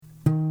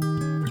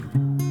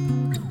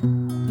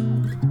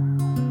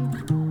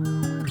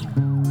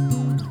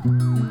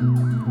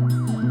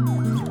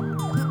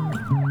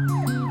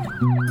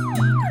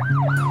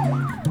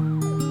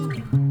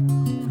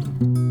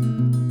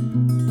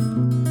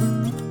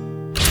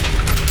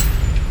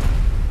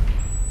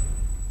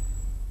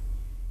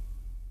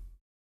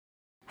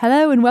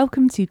Hello and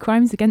welcome to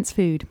Crimes Against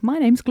Food. My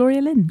name's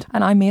Gloria Lindh.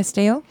 And I'm Mia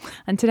Steele.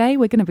 And today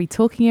we're going to be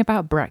talking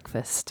about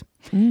breakfast.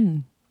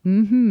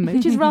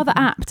 Which is rather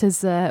apt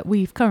as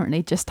we've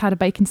currently just had a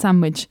bacon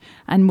sandwich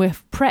and we're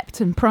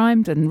prepped and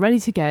primed and ready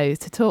to go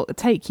to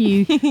take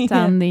you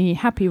down the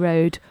happy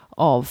road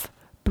of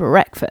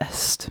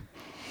breakfast.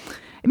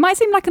 It might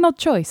seem like an odd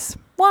choice.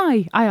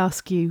 Why, I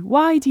ask you?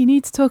 Why do you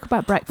need to talk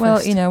about breakfast?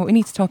 Well, we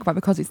need to talk about it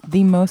because it's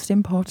the most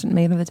important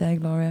meal of the day,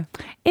 Gloria.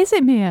 Is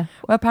it, Mia?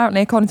 Well,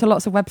 apparently, according to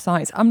lots of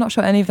websites, I'm not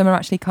sure any of them are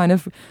actually kind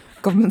of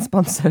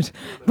government-sponsored,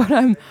 but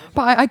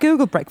I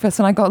googled breakfast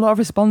and I got a lot of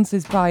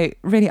responses by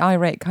really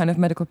irate kind of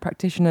medical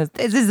practitioners.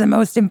 This is the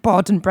most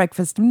important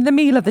breakfast, the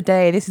meal of the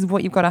day. This is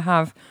what you've got to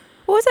have.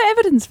 Well, is there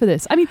evidence for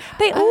this? I mean,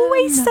 they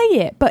always say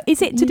it, but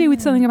is it to do with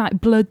something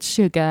about blood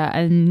sugar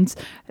and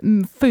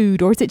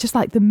food, or is it just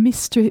like the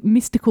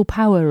mystical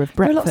power of breakfast?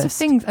 There are lots of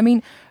things. I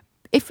mean,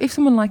 if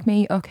someone like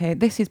me, okay,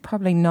 this is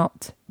probably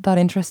not that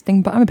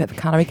interesting, but I'm a bit of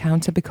a calorie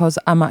counter because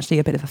I'm actually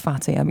a bit of a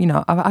fatty. I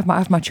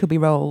have my chubby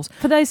rolls.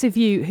 For those of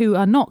you who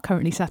are not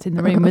currently sat in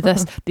the room with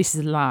us, this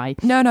is a lie.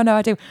 No,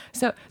 I do.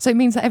 So it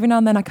means that every now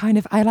and then I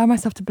allow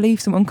myself to believe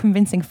some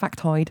unconvincing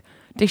factoid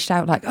dished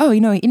out like,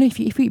 if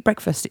you eat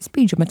breakfast, it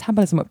speeds your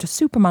metabolism up to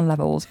Superman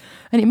levels,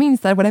 and it means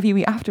that whatever you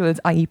eat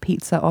afterwards, i.e.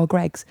 pizza or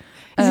Greggs,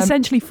 it's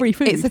essentially free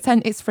food.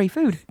 It's free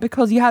food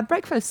because you had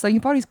breakfast, so your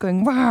body's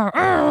going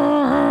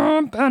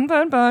wow,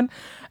 burn.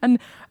 And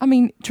I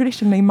mean,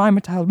 traditionally, mine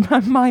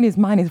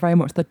is very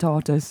much the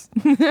tortoise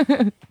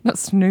that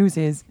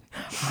snoozes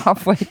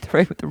halfway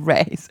through the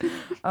race.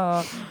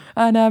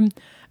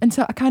 And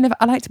so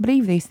I like to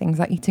believe these things,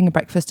 like eating a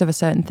breakfast of a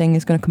certain thing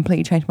is going to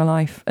completely change my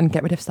life and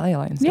get rid of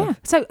cellulite and stuff. Yeah.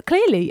 So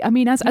clearly, I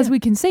mean, as we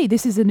can see,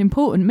 this is an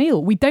important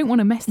meal. We don't want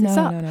to mess this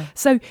up. No.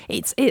 So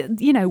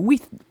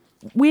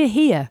we're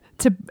here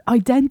to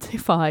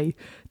identify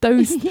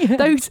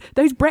those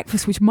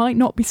breakfasts which might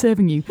not be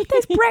serving you.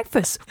 Those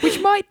breakfasts which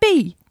might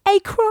be a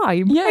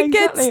crime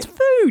against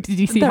food. Did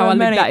you see how I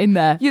linked that in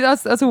there? Yeah,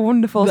 that's a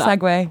wonderful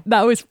segue.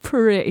 That was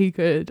pretty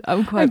good.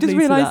 I'm quite pleased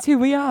with that. I just realised who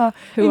we are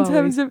in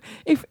terms of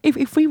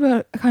if we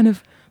were kind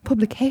of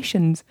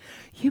publications,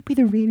 you'd be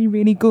the really,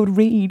 really good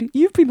read.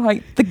 You'd be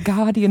like the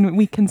Guardian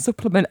Weekend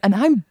Supplement, and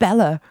I'm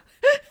Bella.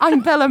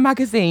 I'm Bella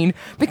Magazine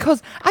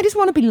because I just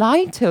want to be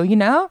lied to, you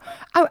know?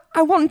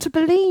 I want to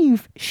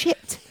believe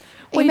shit.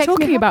 What you're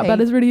talking about,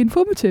 Bella's really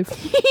informative.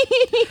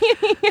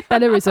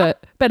 Bella is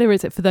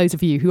it for those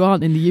of you who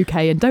aren't in the UK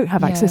and don't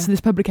have access to this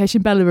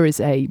publication. Bella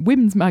is a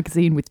women's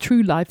magazine with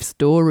true life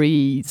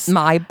stories.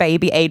 My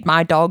baby ate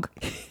my dog.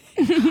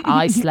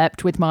 I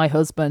slept with my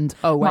husband.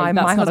 Oh wait,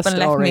 my husband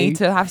left me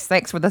to have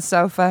sex with a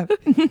sofa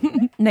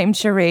named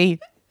Cherie.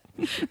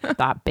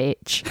 That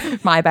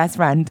bitch, my best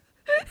friend.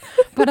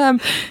 But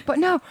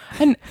no,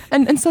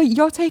 and so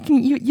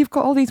you've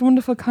got all these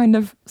wonderful kind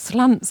of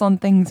slants on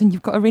things, and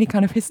you've got a really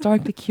kind of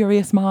historically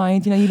curious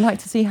mind. You know, you like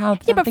to see how.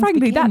 Yeah, but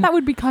frankly, that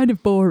would be kind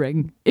of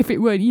boring if it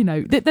were. You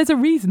know, there's a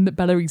reason that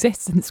Bella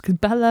exists, and it's because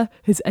Bella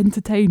is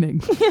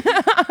entertaining.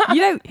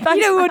 You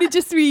don't want to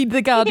just read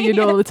The Guardian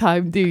all the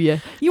time, do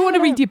you? You want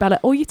to read your Bella,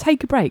 or you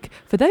take a break.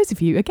 For those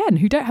of you, again,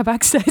 who don't have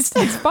access to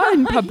this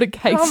fine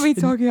publication, can't be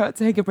talking about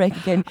take a break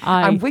again.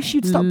 I wish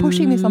you'd stop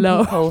pushing this on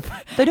people.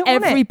 They don't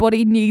want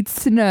everybody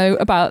needs to know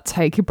about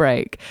Take a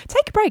Break.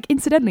 Take a Break,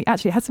 incidentally,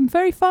 actually has some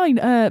very fine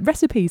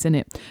recipes in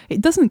it.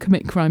 It doesn't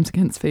commit crimes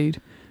against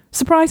food.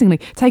 Surprisingly,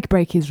 Take a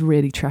Break is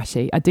really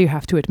trashy, I do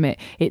have to admit.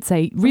 It's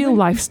a real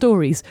life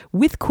stories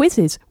with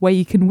quizzes where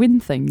you can win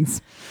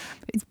things.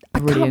 It's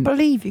brilliant. I can't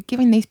believe you're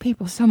giving these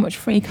people so much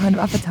free kind of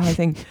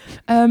advertising.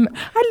 I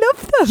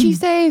love them. She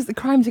says the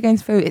crimes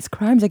against food, it's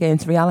crimes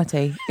against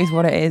reality is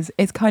what it is.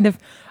 It's kind of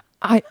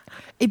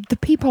the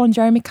people on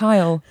Jeremy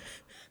Kyle,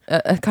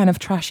 a kind of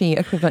trashy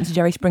equivalent to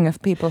Jerry Springer for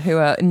people who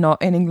are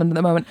not in England at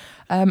the moment.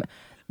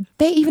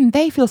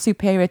 They feel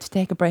superior to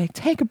Take a Break.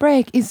 Take a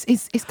Break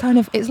is kind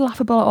of, it's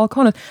laughable at all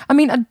corners. I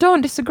mean, I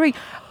don't disagree.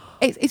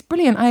 It's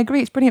brilliant. I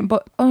agree, it's brilliant,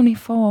 but only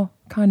for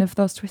kind of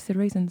those twisted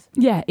reasons.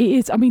 Yeah, it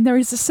is. I mean, there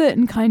is a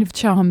certain kind of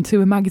charm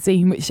to a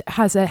magazine which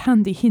has a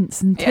handy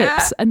hints and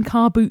tips and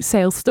car boot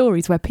sale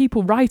stories where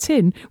people write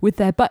in with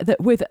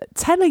with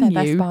telling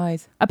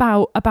you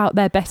about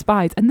their best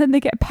buys, and then they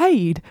get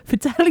paid for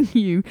telling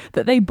you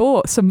that they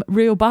bought some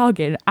real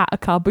bargain at a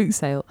car boot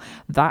sale.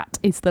 That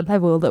is the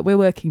level that we're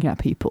working at,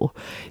 people.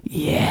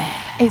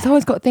 Yeah, it's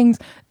always got things.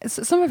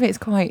 Some of it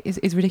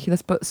is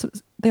ridiculous, but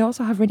they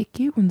also have really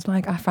cute ones.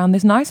 Like, I found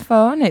this nice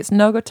phone. It's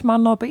no good to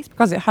man or beast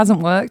because it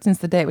hasn't worked since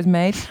the day it was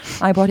made.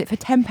 I bought it for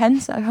 10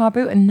 pence at a car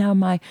boot, and now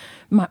my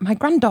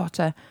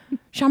granddaughter,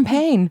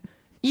 Champagne,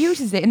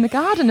 uses it in the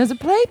garden as a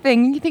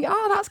plaything. And you think,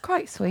 oh, that's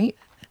quite sweet.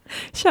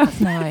 That's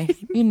nice.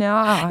 You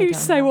know, you're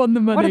so on the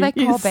money. What do they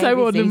call babies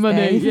so on the money.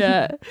 Days?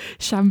 Yeah,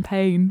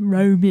 Champagne,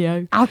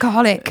 Romeo,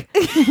 alcoholic.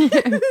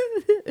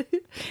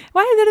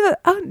 Why?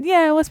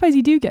 Well, I suppose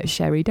you do get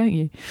sherry, don't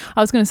you?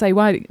 I was going to say,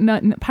 why? No,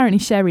 apparently,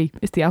 sherry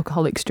is the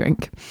alcoholic's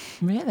drink.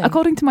 Really?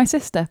 According to my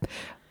sister,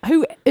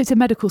 who is a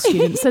medical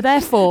student, so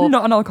therefore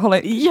not an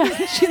alcoholic.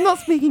 Yeah, she's not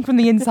speaking from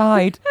the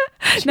inside.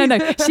 No,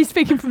 she's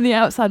speaking from the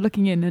outside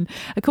looking in, and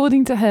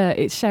according to her,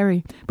 it's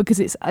sherry because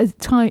it's a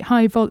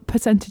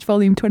percentage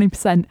volume,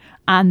 20%,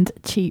 and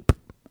cheap.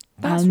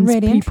 That's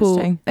really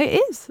interesting.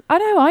 It is. I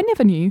know. I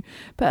never knew,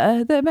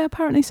 but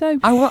apparently so.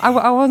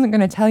 I wasn't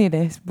going to tell you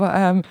this, but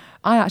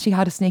I actually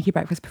had a sneaky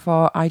breakfast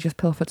before I just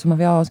pilfered some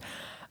of yours.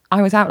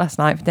 I was out last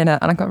night for dinner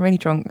and I got really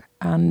drunk,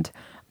 and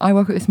I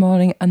woke up this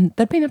morning and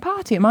there'd been a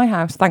party at my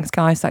house. Thanks,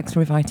 guys. Thanks for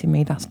inviting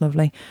me. That's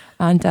lovely.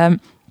 And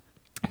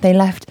they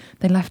left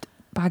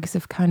bags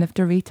of kind of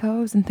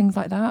Doritos and things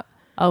like that.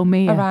 Oh,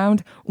 Mia.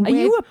 Around. Are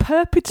you a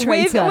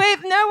perpetrator?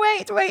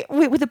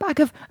 With a bag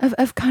of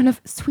kind of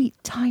sweet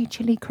Thai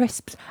chili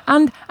crisps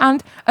and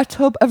a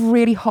tub of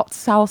really hot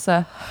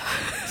salsa.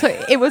 So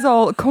it was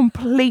all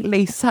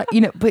completely,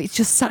 but it's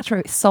just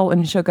saturated with salt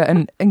and sugar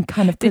and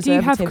kind of preservatives. Did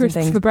you have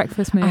crisps for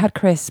breakfast, Mia? I had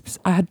crisps.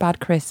 I had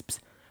bad crisps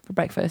for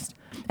breakfast.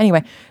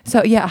 Anyway,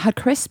 so yeah, I had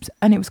crisps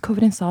and it was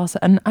covered in salsa.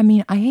 And I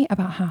mean, I ate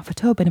about half a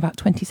tub in about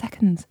 20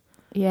 seconds.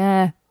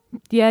 Yeah.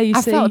 Yeah, I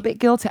felt a bit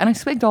guilty, and I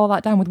swigged all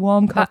that down with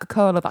warm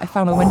Coca-Cola that I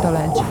found on the window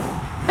ledge.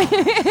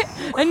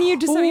 And you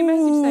just sent me a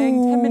message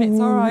saying 10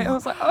 minutes, all right. I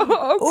was like,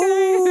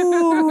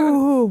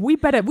 oh, okay. We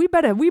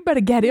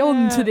better get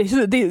on to this,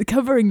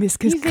 covering this,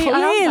 because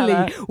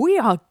clearly we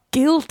are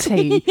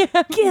guilty.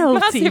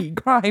 Guilty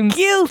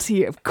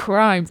of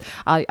crimes.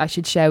 I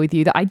should share with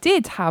you that I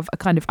did have I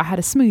had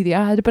a smoothie.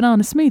 I had a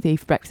banana smoothie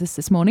for breakfast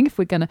this morning, if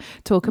we're going to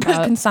talk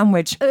about... Bacon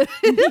sandwich.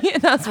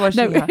 That's what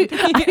she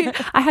had.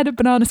 I had a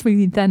banana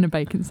smoothie, then a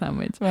bacon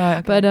sandwich.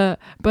 Right, okay.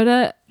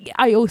 But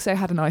I also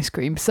had an ice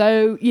cream.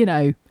 So,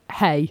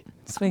 hey...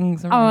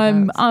 Swings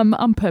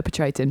I'm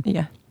perpetrating.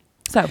 Yeah.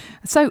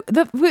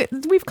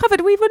 We've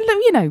covered,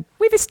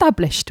 we've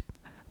established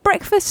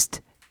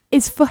breakfast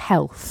is for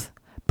health.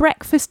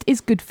 Breakfast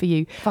is good for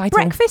you. Vital.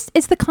 Breakfast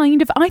is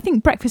I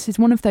think breakfast is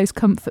one of those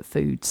comfort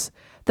foods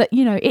that,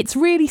 it's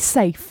really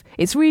safe.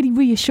 It's really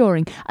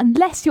reassuring,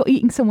 unless you're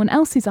eating someone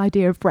else's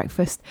idea of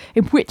breakfast,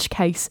 in which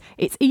case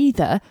it's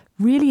either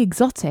really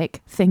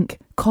exotic, think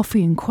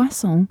coffee and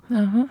croissant,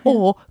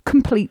 or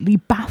completely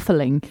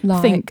baffling,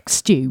 think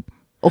stew.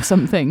 Or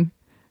something.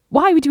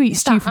 Why would you eat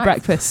stew for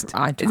breakfast?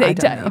 I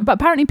don't know. But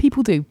apparently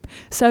people do.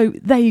 So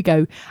there you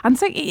go. And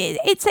so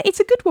it's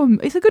a good one.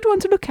 It's a good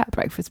one to look at,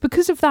 breakfast,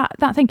 because of that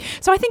thing.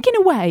 So I think in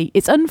a way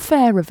it's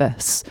unfair of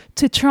us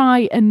to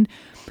try and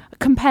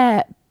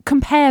compare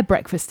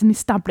breakfast and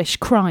establish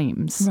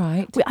crimes.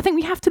 Right. I think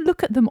we have to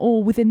look at them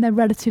all within their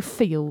relative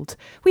field.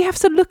 We have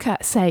to look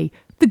at, say,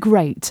 the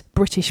great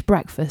British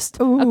breakfast,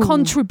 a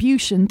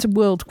contribution to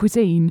world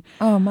cuisine.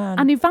 Oh, man.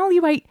 And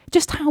evaluate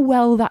just how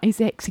well that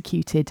is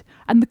executed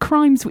and the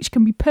crimes which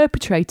can be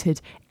perpetrated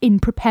in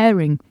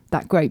preparing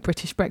that great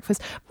British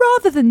breakfast,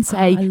 rather than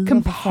say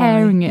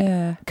comparing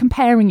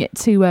it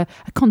to a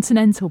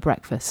continental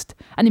breakfast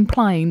and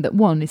implying that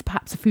one is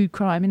perhaps a food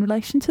crime in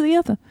relation to the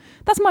other.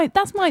 That's my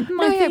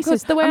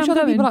thesis. The way I'm sure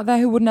there are going. people out there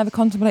who would never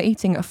contemplate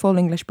eating a full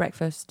English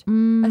breakfast,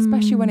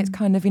 especially when it's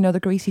kind of the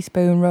greasy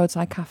spoon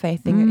roadside cafe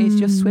thing. It's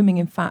just swimming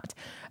in fat.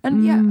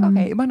 And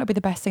it might not be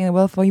the best thing in the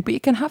world for you, but you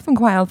can have them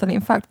quite healthily.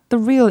 In fact, the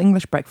real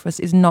English breakfast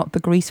is not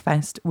the grease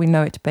fest we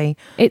know it to be.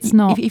 It's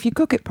not. If you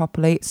cook it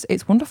properly,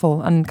 it's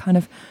wonderful and kind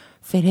of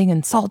filling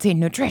and salty and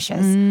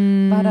nutritious.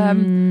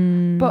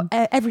 But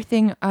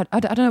everything, I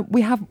don't know.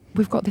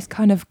 We've got this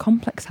kind of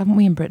complex, haven't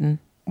we, in Britain?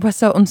 We're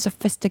so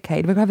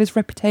unsophisticated. We have this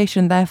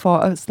reputation,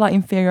 therefore, a slight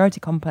inferiority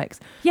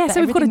complex. Yeah,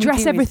 so we've got to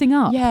dress everything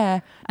up.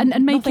 Yeah, and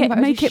make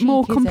it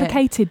more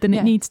complicated than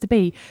it needs to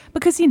be.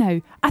 Because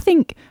I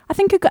think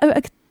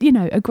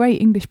a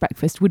great English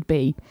breakfast would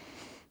be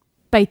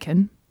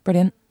bacon,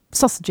 brilliant,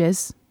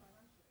 sausages.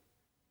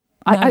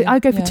 I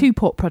go for 2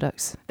 pork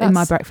products in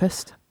my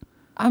breakfast.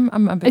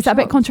 Is that a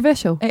bit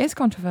controversial? It is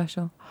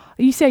controversial.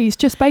 You say it's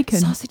just bacon.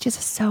 Sausages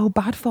are so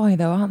bad for you,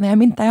 though, aren't they? I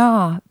mean,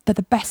 they're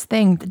the best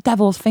thing, the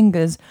devil's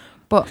fingers,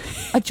 but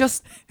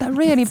they're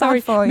really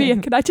bad for you. Mia,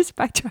 can I just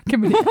backtrack a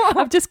minute?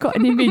 I've just got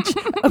an image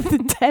of the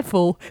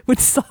devil with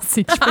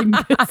sausage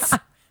fingers.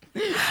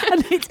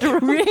 And it's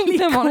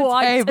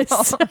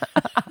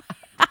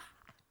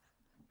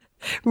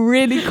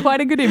really quite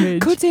a good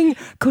image.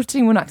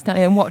 Cutting one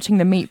accidentally and watching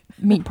the meat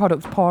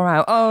products pour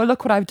out. Oh,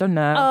 look what I've done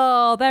now.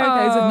 Oh, there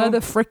goes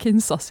another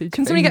frickin' sausage.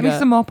 Can somebody get me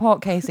some more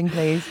pork casing,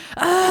 please?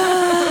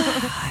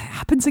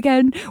 Happens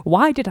again.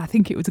 Why did I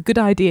think it was a good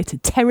idea to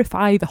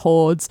terrify the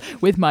hordes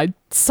with my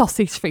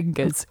sausage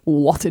fingers?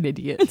 What an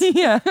idiot.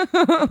 Yeah.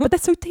 But they're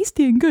so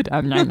tasty and good.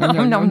 But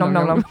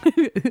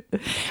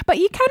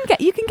you can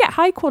get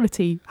high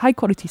quality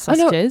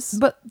sausages.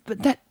 But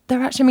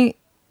they're actually,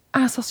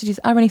 are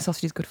any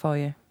sausages good for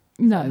you?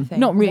 No,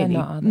 not really.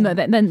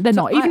 They're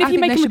not. Even if you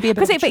make them,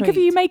 because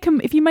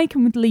if you make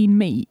them with lean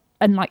meat,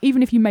 and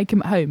even if you make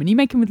them at home and you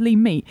make them with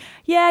lean meat,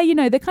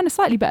 they're kind of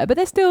slightly better, but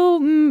they're still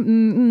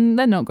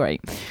they're not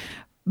great.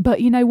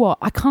 But you know what?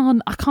 I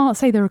can't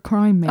say they're a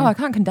crime. Oh, I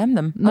can't condemn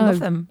them. No. I love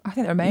them. I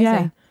think they're amazing.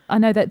 Yeah, I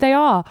know that they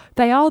are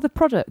the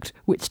product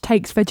which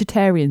takes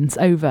vegetarians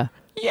over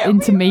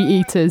into meat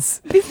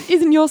eaters.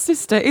 Isn't your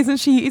sister? Isn't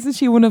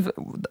she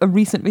a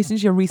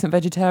recent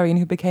vegetarian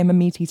who became a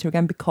meat eater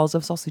again because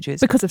of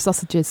sausages? Because of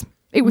sausages.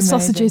 It was Amazing.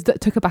 Sausages that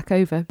took her back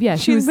over. Yeah,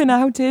 she's been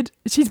outed.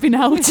 She's been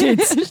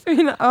outed.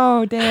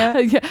 Oh dear.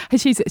 Yeah,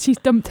 she's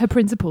dumped her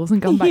principles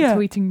and gone back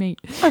to eating meat.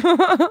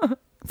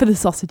 For the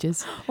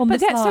sausages.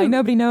 So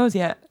nobody knows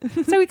yet.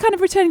 So we're kind of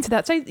returning to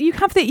that. So you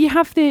have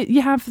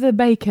the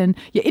bacon.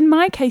 In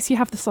my case, you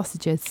have the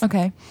sausages.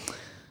 Okay.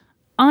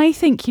 I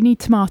think you need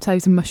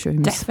tomatoes and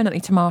mushrooms.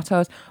 Definitely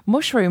tomatoes.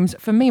 Mushrooms,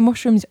 for me,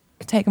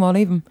 take them or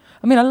leave them.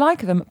 I mean, I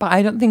like them, but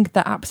I don't think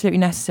they're absolutely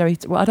necessary.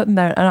 I don't think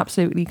they're an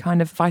absolutely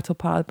kind of vital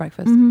part of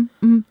breakfast.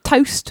 Mm-hmm.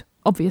 Toast,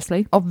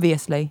 obviously.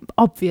 Obviously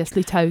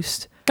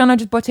toast. Can I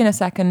just butt in a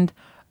second?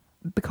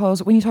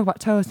 Because when you talk about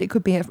toast, it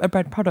could be a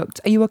bread product.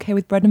 Are you okay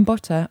with bread and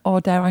butter,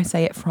 or dare I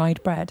say it,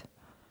 fried bread?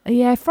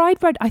 Yeah, fried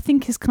bread I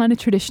think is kind of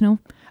traditional.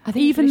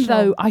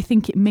 Though I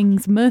think it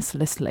mings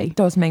mercilessly. It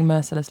does ming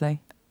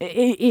mercilessly.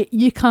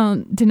 You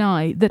can't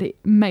deny that it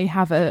may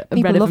have a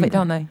People relevant... love it,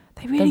 don't they?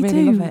 They really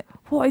do. Love it.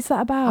 What is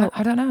that about?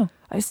 I don't know.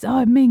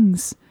 It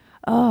mings.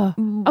 Oh,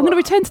 I'm going to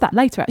return to that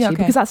later, actually,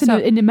 because that's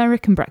in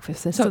American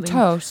breakfast. So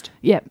toast.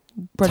 Yeah.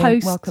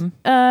 Brilliant. Toast.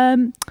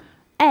 Welcome.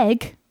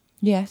 Egg.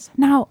 Yes.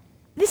 Now,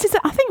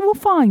 I think we'll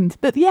find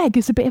that the egg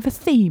is a bit of a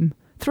theme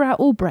throughout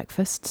all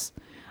breakfasts.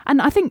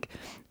 And I think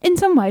in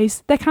some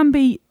ways there can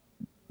be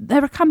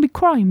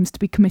crimes to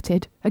be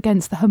committed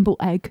against the humble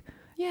egg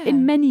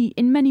in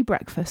many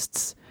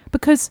breakfasts.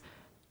 Because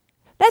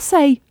let's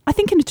say, I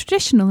think in a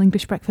traditional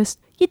English breakfast,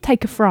 you'd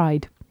take a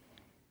fried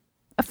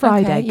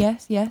egg.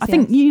 Yes. I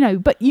think,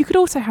 but you could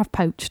also have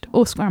poached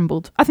or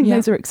scrambled. I think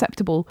those are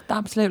acceptable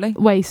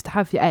ways to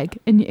have your egg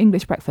in your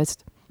English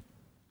breakfast.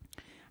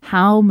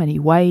 How many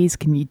ways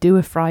can you do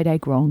a fried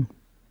egg wrong?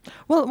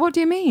 Well, what do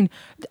you mean?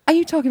 Are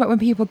you talking about when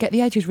people get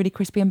the edges really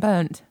crispy and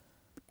burnt?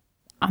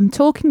 I'm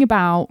talking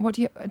about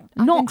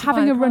not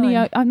having a runny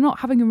yolk. I'm not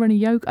having a runny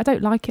yolk. I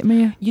don't like it,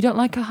 Mia. You don't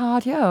like a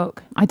hard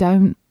yolk? I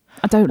don't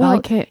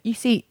like it. You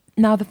see,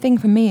 now the thing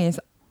for me is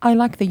I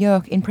like the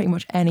yolk in pretty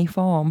much any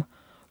form.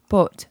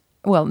 But,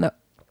 no,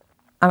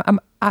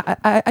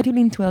 I do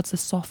lean towards the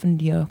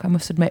softened yolk, I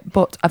must admit.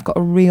 But I've got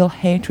a real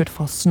hatred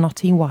for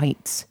snotty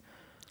whites.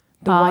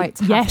 The whites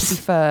have to be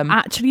firm.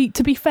 Actually,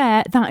 to be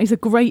fair, that is a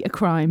greater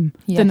crime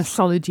than a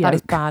solid yolk. That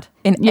is bad.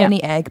 In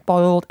any egg,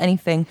 boiled,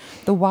 anything,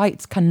 the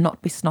whites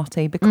cannot be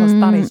snotty because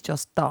that is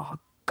just, oh,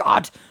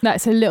 God.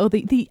 That's a little,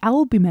 the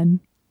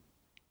albumin.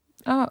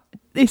 Oh,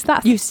 is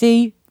that... You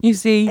see.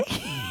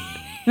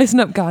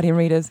 Listen up, Guardian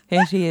readers.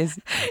 Here she is.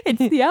 It's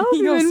the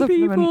albumin,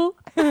 people.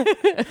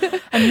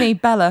 And me,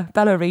 Bella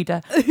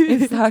reader.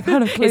 It's that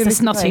kind of It's the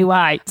snotty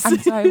whites. I'm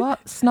sorry, what?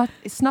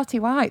 It's snotty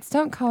whites.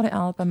 Don't call it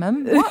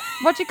albumin.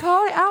 What do you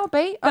call it,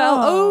 Albie?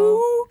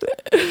 Oh.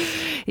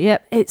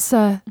 Yep, it's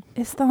that.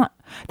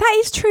 That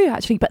is true,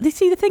 actually. But the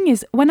thing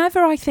is,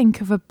 whenever I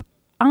think of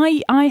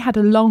I had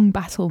a long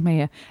battle,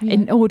 Mia,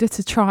 in order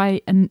to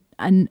try and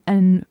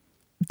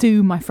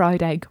do my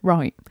fried egg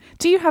right.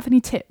 Do you have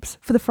any tips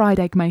for the fried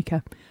egg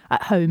maker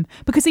at home?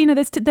 Because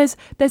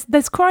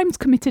there's crimes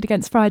committed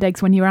against fried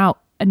eggs when you're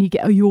out and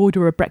you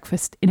order a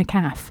breakfast in a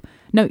cafe.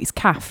 No, it's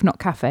cafe, not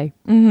cafe.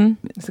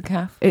 Mm-hmm. It's a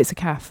cafe. It's a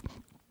cafe.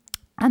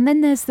 And then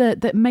there's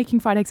the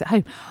making fried eggs at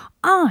home.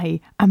 I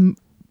am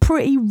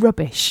pretty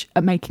rubbish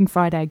at making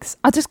fried eggs.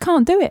 I just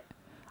can't do it.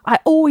 I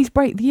always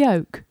break the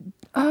yolk.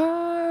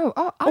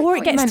 Or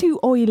it gets too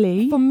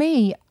oily. For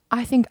me,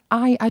 I think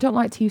I don't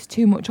like to use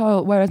too much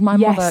oil, whereas my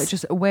mother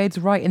just wades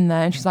right in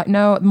there and she's like,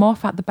 no, the more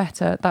fat the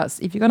better. That's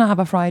if you're going to have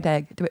a fried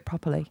egg, do it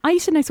properly. I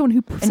used to know someone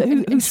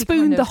who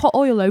spooned the hot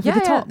oil over the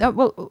top. Yeah.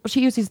 Well,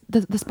 she uses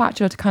the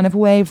spatula to kind of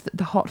wave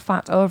the hot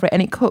fat over it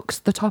and it cooks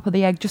the top of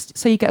the egg just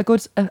so you get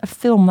a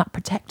film that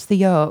protects the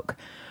yolk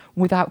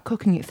without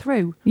cooking it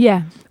through.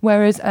 Yeah.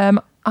 Whereas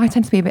I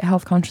tend to be a bit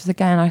health conscious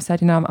again. I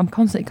said, I'm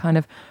constantly kind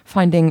of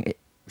finding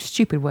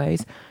stupid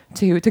ways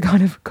to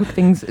kind of cook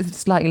things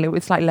slightly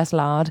less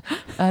lard,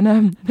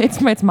 and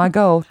it's my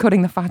goal,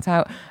 cutting the fat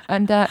out,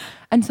 and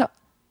so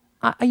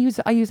I use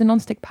a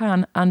non-stick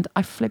pan and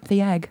I flip the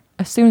egg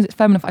as soon as it's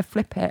firm enough. I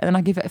flip it and then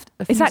I give it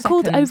a few Is that seconds.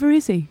 called over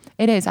easy?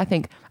 It is. I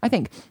think I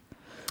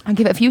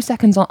give it a few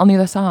seconds on the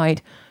other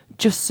side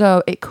just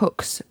so it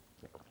cooks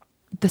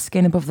the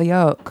skin above the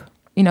yolk.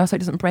 So it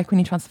doesn't break when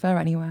you transfer it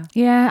anywhere.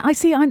 Yeah, I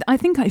see. I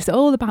think it's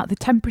all about the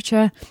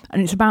temperature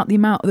and it's about the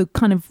amount of the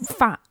kind of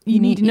fat. You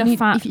need enough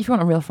fat. If you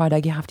want a real fried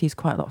egg, you have to use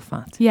quite a lot of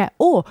fat. Yeah,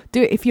 or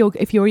do it if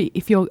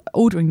you're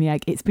ordering the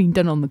egg. It's been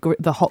done on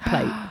the hot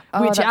plate,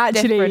 which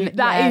actually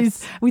that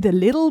is with a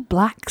little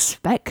black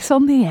specks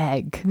on the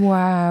egg.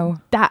 Wow,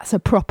 that's a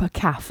proper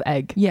calf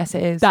egg. Yes,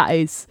 it is. That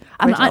is,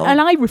 and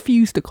I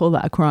refuse to call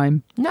that a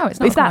crime. No, it's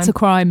not. If that's a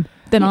crime,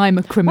 then I'm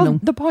a criminal. Well,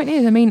 the point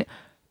is,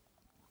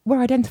 we're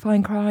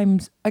identifying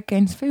crimes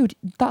against food.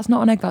 That's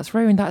not an egg that's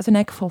ruined. That's an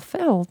egg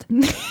fulfilled.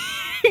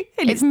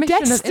 Its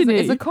mission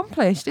is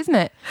accomplished, isn't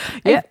it?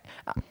 Yeah.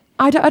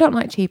 I don't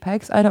like cheap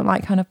eggs. I don't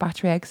like kind of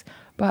battery eggs.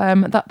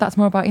 But that's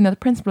more about, the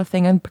principle of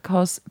thing. And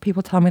because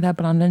people tell me they're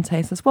bland and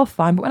tasteless, well,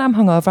 fine. But when I'm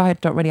hungover, I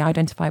don't really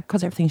identify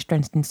because everything's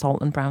drenched in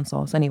salt and brown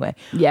sauce anyway.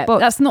 Yeah, but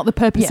that's not the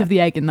purpose of the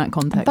egg in that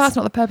context. That's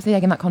not the purpose of the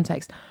egg in that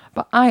context.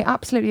 But I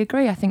absolutely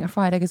agree. I think a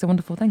fried egg is a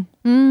wonderful thing.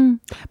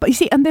 But you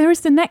see, and there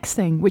is the next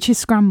thing, which is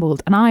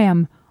scrambled. And I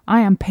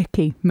am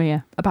picky,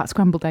 Mia, about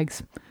scrambled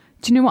eggs.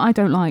 Do you know what I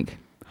don't like?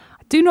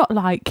 Do not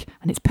like,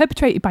 and it's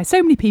perpetrated by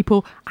so many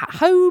people at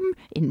home,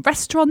 in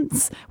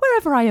restaurants,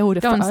 wherever I order.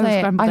 Don't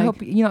say it. I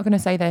hope you're not going to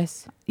say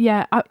this.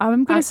 Yeah,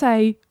 I'm going to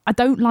say I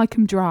don't like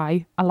them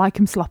dry. I like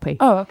them sloppy.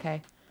 Oh,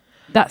 okay.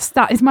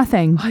 That is my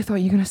thing. I thought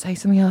you were going to say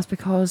something else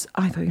because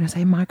I thought you were going to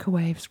say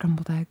microwave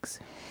scrambled eggs.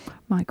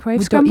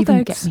 Microwave scrambled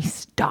don't eggs. Even get me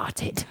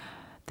started.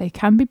 They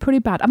can be pretty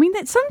bad. I mean,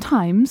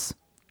 sometimes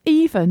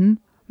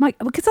even.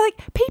 Because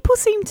people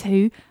seem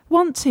to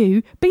want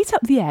to beat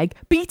up the egg,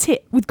 beat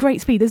it with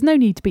great speed. There's no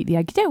need to beat the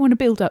egg. You don't want to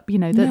build up,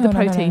 the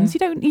proteins.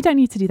 No. You don't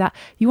need to do that.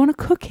 You want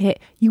to cook it.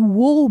 You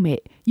warm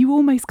it. You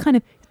almost kind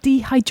of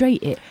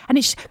dehydrate it.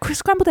 And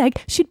scrambled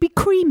egg should be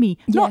creamy,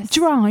 not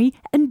dry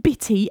and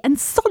bitty and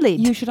solid.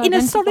 You should in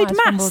a solid mass.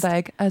 Scrambled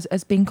egg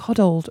as being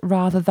coddled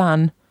rather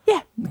than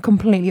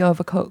completely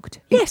overcooked.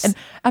 Yes. And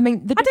I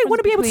mean, I don't want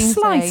to be able to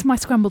slice my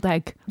scrambled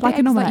egg like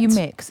an omelette. That you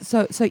mix.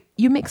 So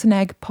you mix an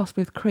egg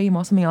possibly with cream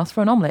or something else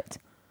for an omelette.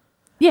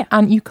 Yeah.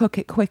 And you cook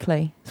it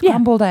quickly.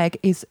 Scrambled egg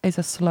is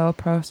a slow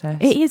process.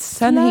 It is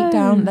Turn the heat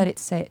down, let it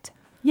sit.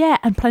 Yeah,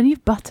 and plenty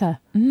of butter.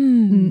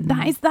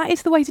 That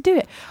is the way to do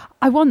it.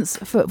 I once,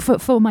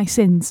 for my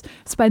sins,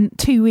 spent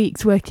 2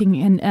 weeks working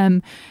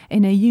in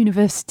a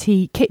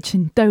university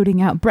kitchen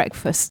doling out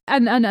breakfast,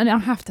 and I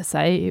have to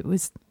say it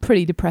was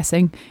pretty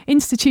depressing.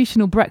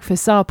 Institutional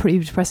breakfasts are pretty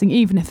depressing,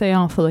 even if they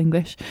are full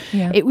English.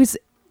 Yeah. It was.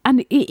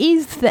 And it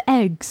is the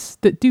eggs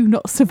that do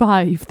not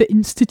survive the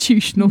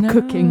institutional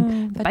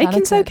cooking. The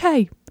bacon's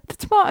okay. The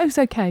tomato's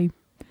okay.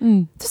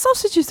 The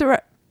sausages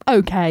are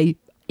okay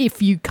if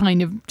you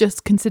kind of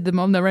just consider them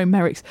on their own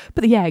merits.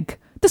 But the egg,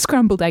 the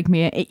scrambled egg,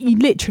 Mia,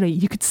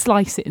 you could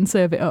slice it and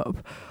serve it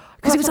up.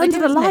 Because it was under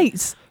the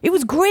lights. It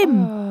was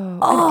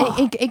grim.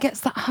 And it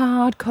gets that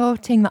hard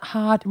coating, that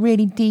hard,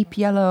 really deep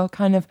yellow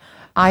kind of,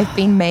 I've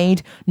been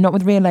made, not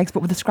with real eggs,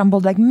 but with a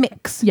scrambled egg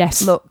mix.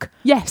 Yes. Look.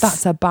 Yes.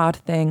 That's a bad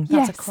thing.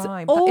 That's a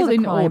crime. That is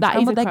a crime.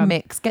 Scrambled egg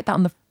mix. Get that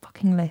on the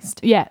fucking list.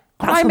 Yeah.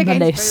 That's Crime on the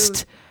against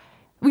list.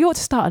 We ought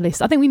to start a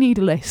list. I think we need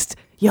a list.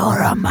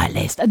 You're on my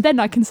list. And then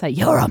I can say,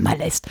 you're on my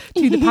list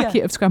to the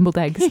packet of scrambled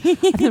eggs. And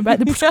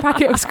the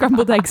packet of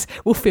scrambled eggs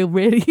will feel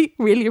really,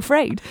 really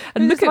afraid.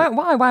 And look at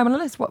why am I on a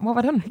list? What have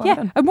I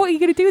done? And what are you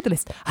going to do with the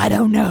list? I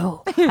don't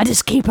know. I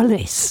just keep a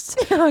list.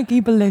 I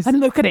keep a list. And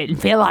look at it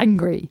and feel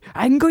angry.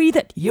 Angry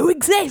that you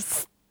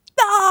exist.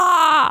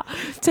 Ah!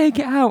 Take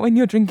it out when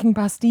you're drinking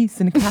pastis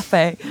in a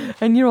cafe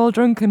and you're all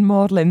drunk and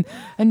maudlin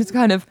and just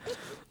kind of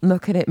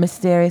look at it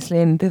mysteriously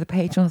and do the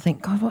page and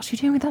think, God, what's she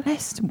doing with that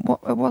list?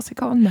 What's it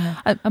got on there?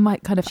 I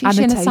might kind of She's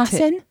annotate an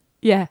assassin? it.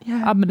 Yeah,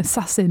 I'm an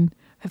assassin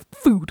of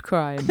food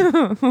crime.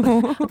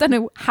 I don't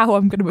know how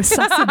I'm going to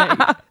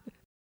assassinate.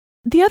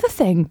 The other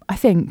thing, I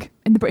think,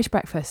 in the British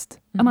breakfast,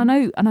 and I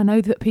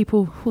know that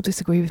people will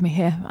disagree with me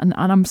here, and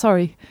I'm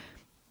sorry,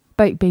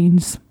 baked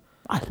beans.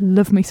 I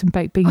love me some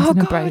baked beans in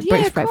a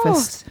British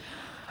breakfast.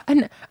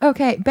 And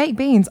okay, baked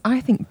beans.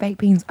 I think baked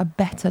beans are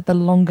better the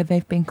longer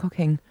they've been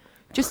cooking.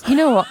 Just, you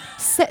know what,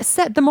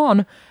 set them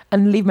on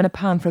and leave them in a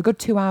pan for a good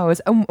 2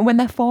 hours. And when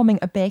they're forming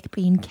a baked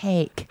bean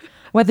cake,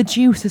 where the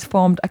juice has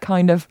formed a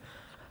kind of,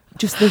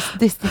 just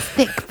this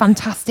thick,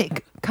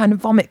 fantastic kind of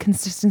vomit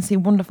consistency,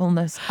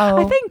 wonderfulness.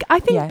 Oh, I think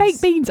yes.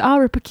 Baked beans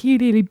are a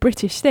peculiarly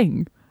British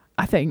thing.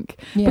 I think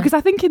because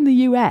I think in the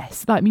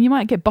US, you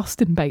might get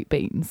Boston baked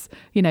beans,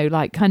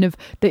 kind of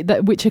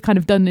which are kind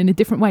of done in a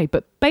different way.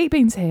 But baked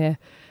beans here,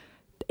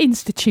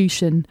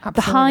 institution,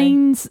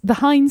 absolutely. the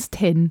Heinz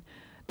tin.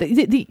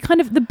 The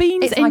kind of the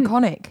beans. It's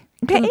iconic.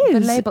 It is. The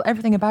label,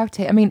 everything about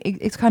it. I mean,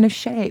 it's kind of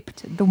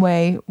shaped the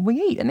way we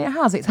eat, and it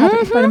has. It's played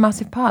a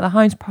massive part. The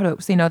Heinz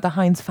products, the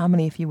Heinz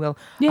family, if you will.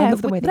 Yeah, I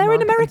love the way they're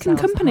an American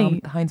company.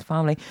 The Heinz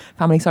family.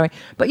 Sorry,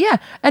 but yeah,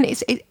 and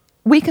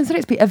we consider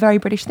it to be a very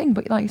British thing,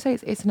 but like you say,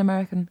 it's an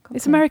American company.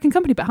 It's an American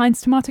company, but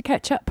Heinz tomato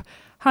ketchup,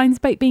 Heinz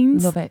baked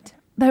beans. Love it.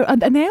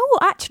 And they're all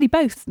actually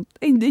both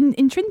in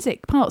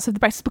intrinsic parts of the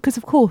breakfast because,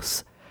 of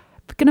course,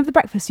 can have the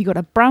breakfast, you've got to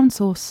have brown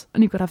sauce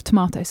and you've got to have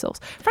tomato sauce.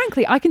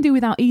 Frankly, I can do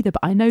without either, but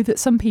I know that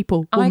some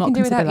people will not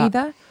consider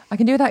that. I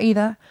can do without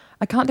either.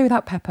 I can't do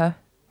without pepper,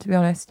 to be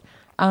honest.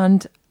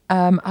 And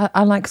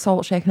I like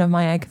salt shaken over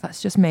my egg.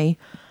 That's just me.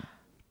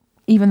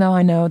 Even though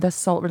I know there's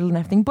salt riddled and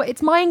everything. But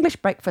it's my English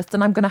breakfast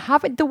and I'm going to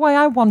have it the way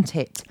I want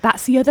it.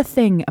 That's the other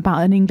thing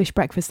about an English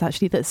breakfast,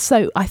 actually,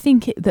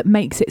 that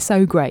makes it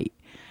so great,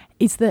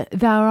 is that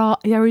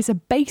there is a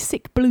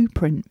basic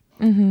blueprint.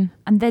 Mm-hmm.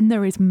 And then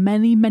there is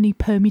many, many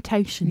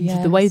permutations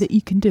of the way that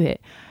you can do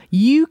it.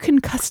 You can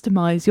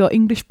customise your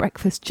English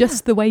breakfast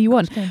just the way you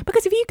want.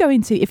 Because if you go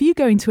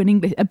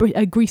into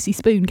a greasy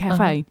spoon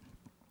cafe,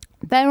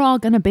 there are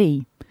going to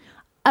be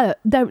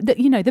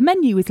the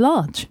menu is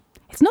large.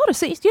 It's not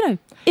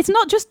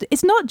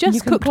it's not just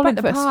you can cooked pull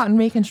breakfast. it apart and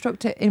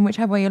reconstruct it in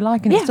whichever way you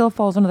like, and it still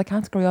falls under the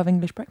category of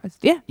English breakfast.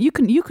 Yeah, you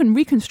can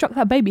reconstruct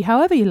that baby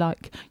however you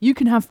like. You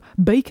can have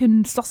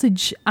bacon,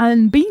 sausage,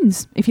 and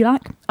beans if you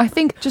like. I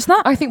think just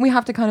that. I think we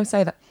have to kind of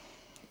say that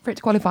for it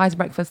to qualify as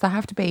breakfast, there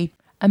have to be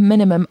a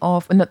minimum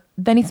of, and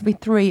there needs to be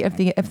 3 of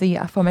the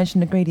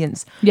aforementioned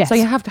ingredients. Yes. So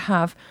you have to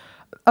have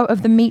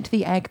of the meat,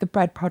 the egg, the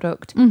bread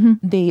product,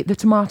 the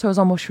tomatoes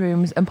or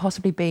mushrooms, and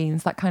possibly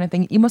beans, that kind of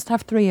thing. You must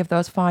have 3 of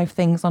those 5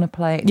 things on a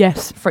plate.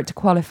 Yes. For it to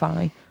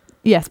qualify.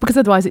 Yes, because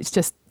otherwise it's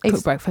just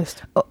cooked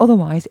breakfast.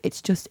 Otherwise,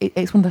 it's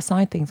one of the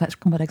side things, like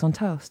scrambled eggs on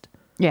toast.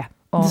 Yeah.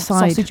 Or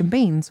sausage and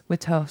beans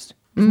with toast.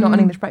 It's not an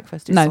English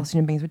breakfast. It's sausage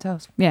and beans with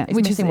toast. Yeah,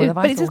 which is one of the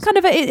vitals. But it's kind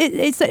of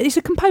it's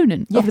a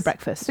component of the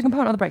breakfast. It's a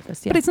component of the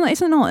breakfast. Yeah. But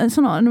it's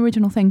not an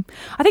original thing.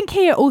 I think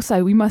here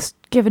also we must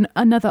give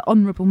another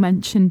honourable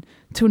mention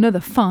to another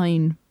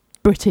fine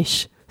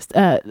British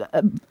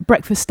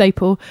breakfast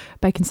staple,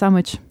 bacon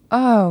sandwich.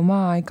 Oh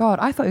my God!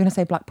 I thought you were going to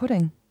say black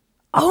pudding.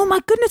 Oh my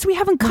goodness, we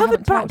haven't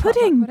covered black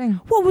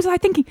pudding. What was I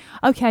thinking?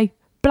 Okay.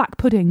 Black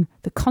pudding,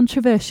 the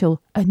controversial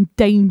and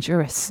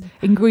dangerous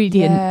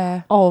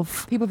ingredient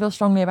of... People feel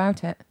strongly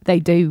about it. They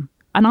do.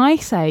 And I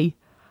say,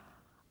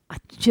 I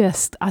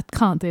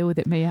can't deal with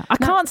it, Mia. I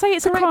can't say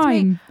it's a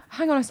crime.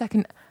 Hang on a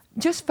second.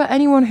 Just for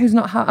anyone who's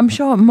not... I'm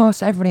sure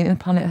most everybody on the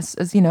planet has,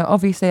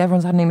 obviously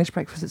everyone's had an English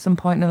breakfast at some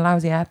point in a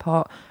lousy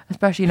airport,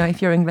 especially,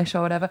 if you're English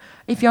or whatever.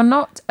 If you're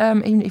not,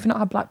 even if you've not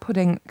had black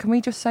pudding, can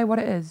we just say what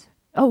it is?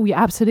 Oh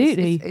yeah,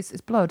 absolutely. It's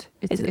blood.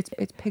 It's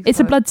pig's It's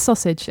blood. a blood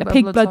sausage, a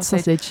pig blood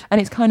sausage. And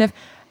it's kind of,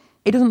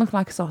 it doesn't look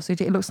like a sausage.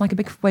 It looks like a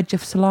big wedge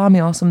of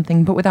salami or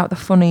something, but without the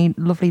funny,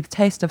 lovely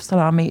taste of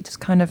salami. It just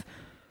kind of,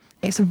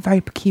 it's a very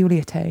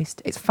peculiar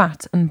taste. It's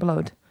fat and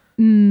blood,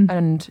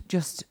 and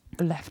just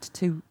left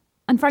to.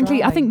 And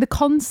frankly, I think the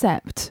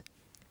concept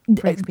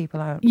freaks people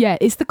out. Yeah,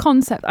 it's the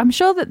concept. I'm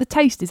sure that the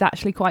taste is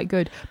actually quite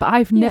good, but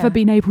I've never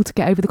been able to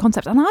get over the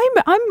concept. And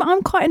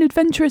I'm quite an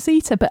adventurous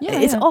eater, but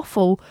it's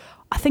awful.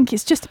 I think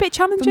it's just a bit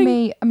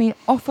challenging. For me,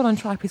 offal and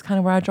tripe is kind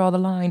of where I draw the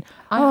line. Tripe.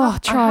 I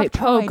have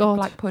tried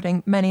black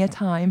pudding many a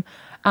time.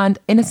 And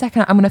in a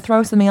second, I'm going to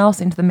throw something else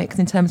into the mix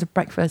in terms of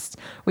breakfast,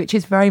 which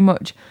is very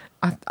much,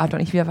 I don't know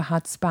if you've ever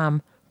had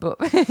spam, but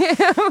but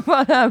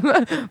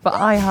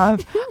I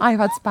have. I've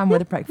had spam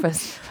with a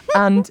breakfast,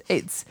 and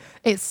it's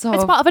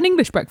part of an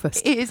English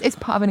breakfast. It's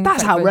part of an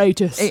English breakfast. That's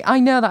outrageous. I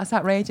know that's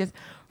outrageous.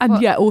 And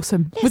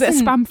awesome. Was it a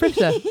spam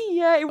fritter?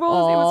 Yeah, it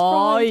was. It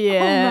was fried.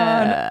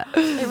 Yeah.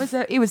 Oh,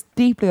 man. It was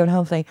deeply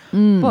unhealthy.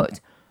 But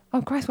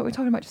oh Christ, what were we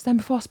talking about just then?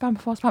 Before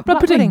spam. Black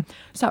pudding.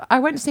 So I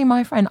went to see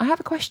my friend. I have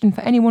a question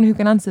for anyone who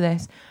can answer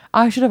this.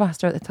 I should have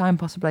asked her at the time,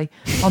 possibly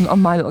on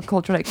my little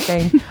cultural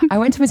exchange. I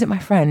went to visit my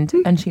friend,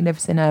 and she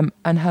lives in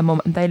and her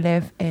mum, and they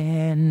live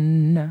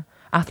in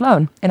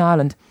Athlone in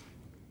Ireland.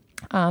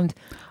 And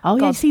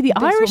see, the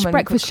Irish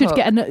breakfast should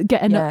get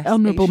an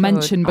honourable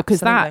mention, because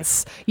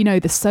that's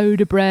the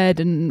soda bread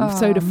and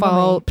soda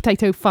fowl,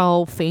 potato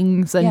fowl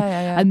things,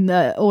 and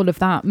all of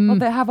that. Well,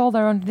 they have all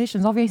their own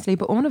traditions, obviously,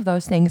 but one of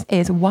those things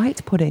is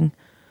white pudding.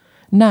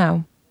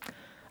 Now,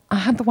 I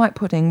had the white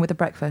pudding with the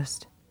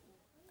breakfast,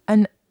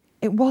 and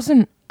it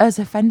wasn't as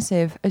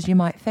offensive as you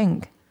might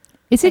think.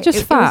 Is it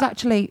just fat? It was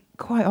actually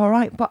quite all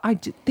right, but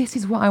this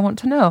is what I want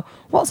to know.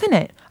 What's in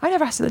it? I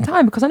never asked at the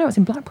time, because I know it's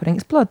in black pudding.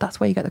 It's blood. That's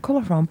where you get the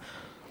colour from.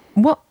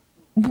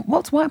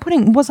 What's white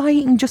pudding? Was I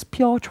eating just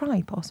pure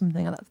tripe or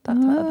something at that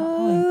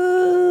point?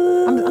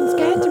 I'm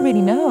scared to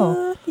really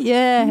know.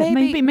 Yeah,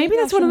 maybe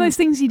that's one of those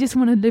things you just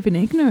want to live in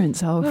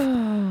ignorance of.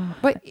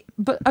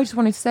 But I just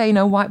wanted to say,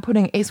 white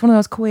pudding, it's one of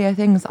those queer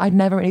things I'd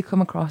never really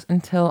come across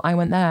until I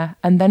went there.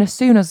 And then as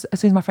soon as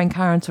my friend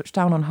Karen touched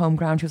down on home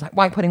ground, she was like,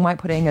 white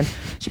pudding, and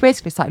she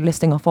basically started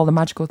listing off all the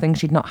magical things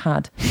she'd not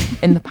had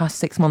in the past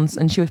 6 months,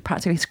 and she was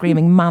practically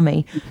screaming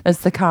 "Mammy"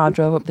 as the car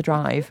drove up the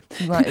drive.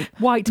 Like,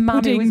 white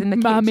Mammy pudding, was in the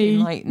Mammy, kitchen,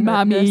 like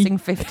Mammy. nursing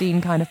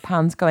 15 kind of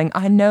pans, going,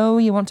 I know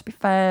you want to be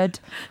fed,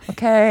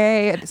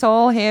 okay, it's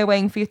all here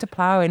waiting for you to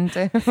plough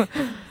into.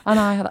 And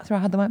that's where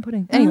I had the white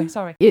pudding. Anyway,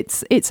 sorry.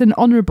 It's an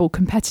honourable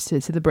competitor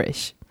to the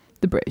British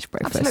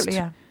breakfast. Absolutely,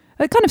 yeah.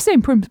 Kind of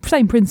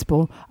same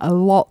principle. A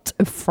lot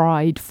of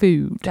fried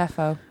food.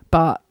 Defo.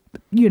 But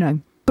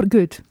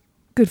good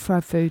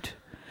fried food.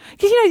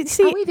 Because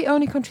are we the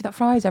only country that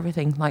fries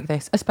everything like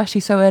this,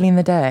 especially so early in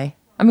the day?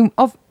 I mean,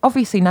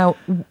 obviously now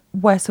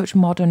we're such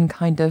modern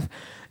kind of,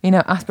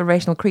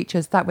 aspirational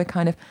creatures that we're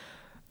kind of,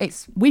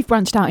 we've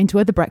branched out into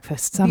other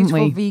breakfasts, haven't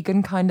we? Beautiful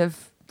vegan kind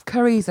of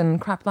curries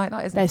and crap like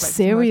that, isn't it? There's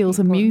cereals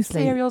and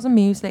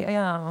muesli.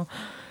 Yeah.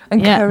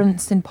 And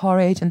currants in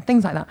porridge and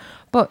things like that.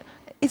 But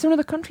is there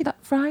another country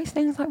that fries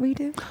things like we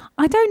do?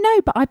 I don't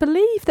know, but I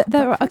believe that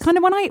there are kind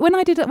of when I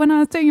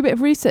was doing a bit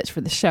of research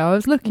for the show, I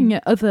was looking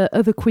at other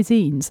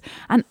cuisines,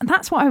 and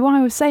that's why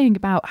I was saying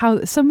about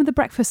how some of the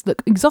breakfasts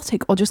look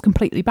exotic or just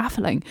completely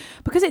baffling,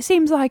 because it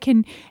seems like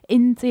in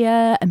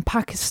India and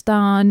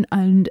Pakistan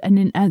and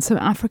in some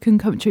African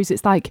countries,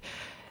 it's like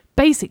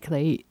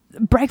basically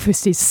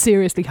breakfast is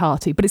seriously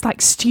hearty, but it's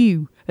like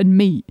stew and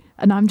meat,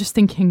 and I'm just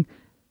thinking,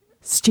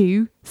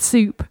 stew,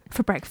 soup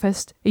for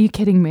breakfast. Are you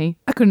kidding me?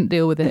 I couldn't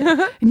deal with it.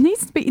 It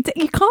needs to be.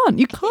 You can't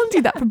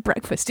do that for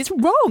breakfast. It's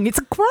wrong. It's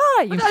a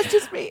crime. But that's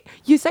just me.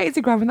 You say it's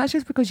a crime, and that's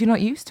just because you're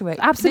not used to it.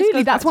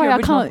 Absolutely. That's why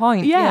I can't.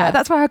 Point. Yeah,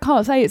 that's why I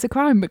can't say it's a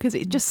crime, because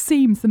it just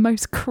seems the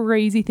most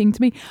crazy thing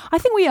to me. I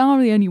think we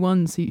are the only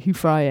ones who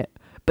fry it,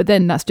 but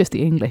then that's just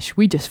the English.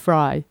 We just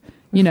fry.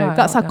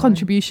 That's our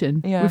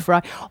contribution. Yeah. We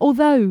fry.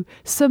 Although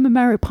some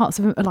parts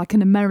of like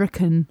an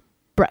American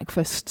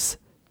breakfasts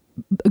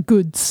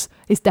goods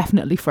is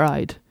definitely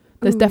fried.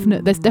 There's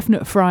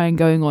definite frying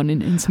going on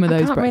in some of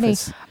those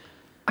breakfasts.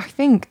 I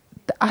think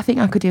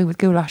I could deal with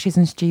goulashes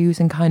and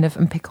stews and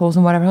and pickles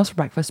and whatever else for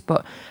breakfast,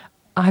 but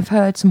I've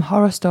heard some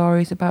horror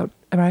stories about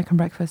American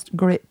breakfast,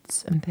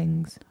 grits and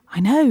things. I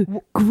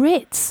know,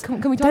 grits.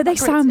 Can we talk about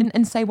grits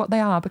and say what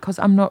they are? Because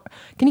I'm not...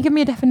 Can you give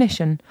me a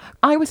definition?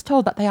 I was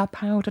told that they are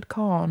powdered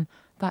corn.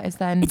 That is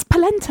then... It's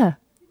polenta.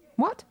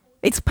 What?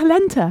 It's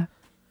polenta,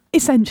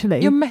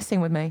 essentially. You're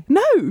messing with me.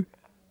 No.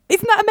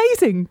 Isn't that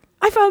amazing?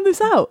 I found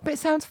this out. But it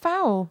sounds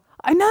foul.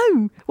 I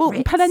know. Well,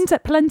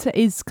 polenta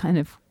is kind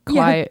of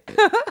quite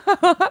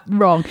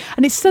wrong.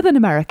 And it's Southern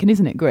American,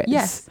 isn't it, grits?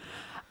 Yes.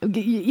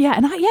 Yeah,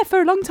 and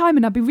for a long time,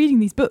 and I'd be reading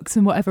these books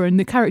and whatever, and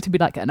the character would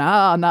be like,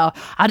 no,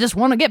 I just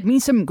want to get me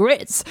some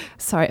grits.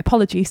 Sorry,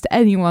 apologies to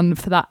anyone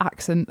for that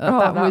accent.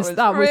 That was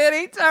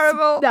really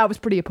terrible. That was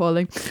pretty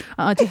appalling.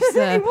 I just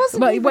it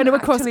wasn't even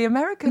actually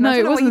American. No, I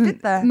don't know what you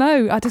did there.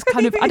 No, I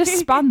just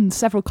spanned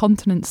several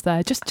continents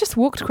there. Just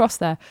walked across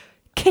there,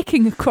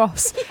 kicking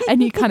across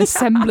any kind of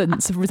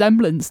semblance of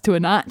resemblance to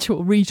an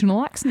actual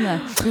regional accent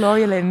there.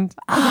 Gloria Lindh.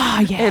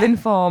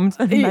 Ill-informed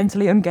and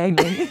mentally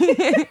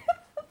ungainly.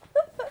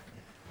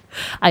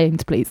 I aim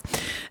to please.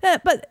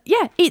 But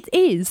yeah,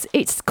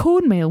 it's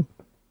cornmeal.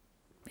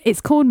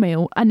 It's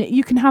cornmeal, and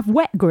you can have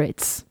wet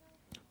grits.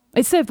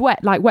 It's served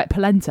wet, like wet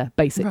polenta,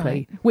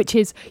 basically, which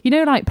is,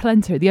 like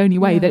polenta, the only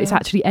way that it's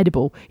actually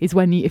edible is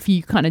if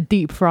you kind of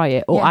deep fry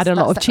it or add a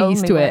lot of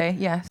cheese to it.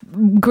 Yes.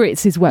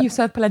 Grits is wet. You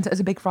serve polenta as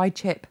a big fried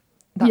chip.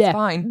 That's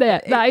fine.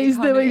 Yeah, that is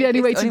the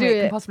only way to do it.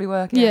 It can possibly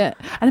work. Yeah.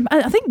 And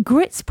I think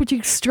grits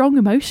produce strong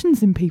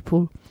emotions in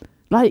people.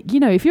 Like,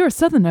 if you're a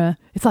Southerner,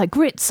 it's like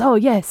grits, oh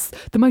yes,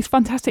 the most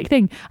fantastic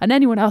thing. And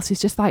anyone else is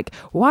just like,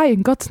 why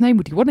in God's name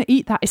would you want to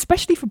eat that,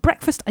 especially for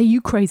breakfast? Are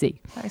you crazy?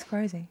 That is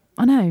crazy.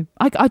 I know.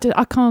 I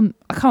can't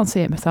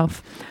see it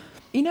myself.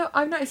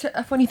 I've noticed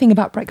a funny thing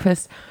about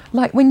breakfast.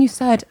 Like when you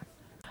said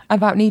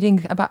about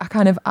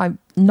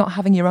not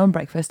having your own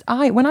breakfast,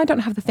 when I don't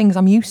have the things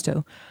I'm used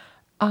to,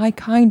 I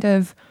kind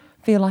of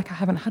feel like I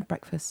haven't had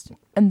breakfast.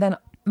 And then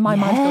my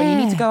mind's going, you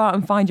need to go out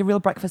and find your real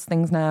breakfast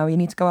things now. You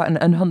need to go out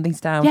and hunt these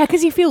down. Yeah,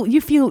 because you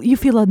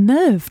feel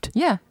unnerved.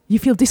 Yeah. You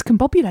feel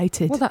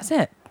discombobulated. Well, that's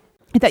it.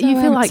 That you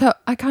feel like... So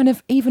I kind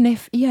of, even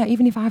if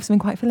I have something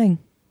quite filling,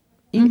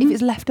 even if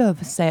it's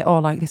leftovers, say,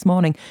 or like this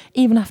morning,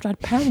 even after I'd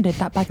pounded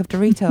that bag of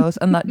Doritos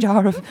and that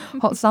jar of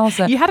hot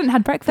salsa. You hadn't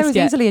had breakfast yet.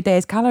 There was easily a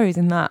day's calories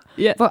in that.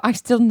 Yeah. But I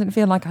still didn't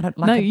feel like I had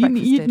No,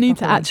 you'd need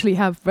to actually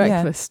have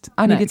breakfast.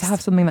 Yeah. I needed to have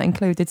something that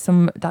included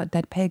that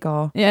dead pig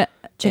or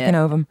chicken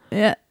over.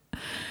 Yeah.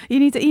 You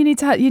need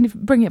to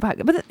bring it back.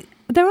 But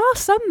there are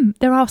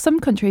some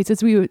countries,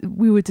 as we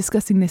were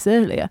discussing this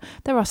earlier,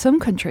 there are some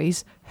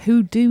countries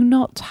who do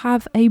not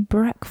have a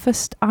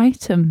breakfast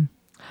item.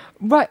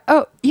 Right.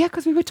 Oh, yeah,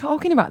 because we were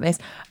talking about this.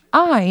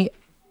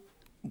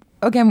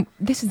 Is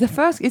this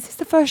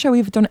the first show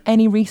we've done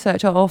any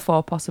research at all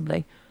for,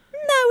 possibly?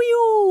 No, we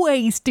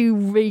always do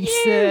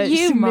research.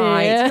 You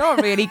might. You're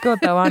really good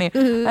though, aren't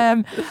you?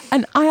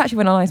 And I actually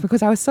went online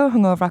because I was so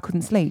hungover I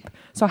couldn't sleep.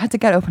 So I had to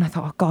get up and I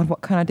thought, oh God,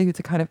 what can I do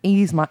to kind of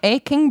ease my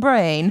aching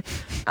brain?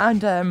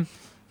 And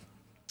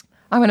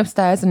I went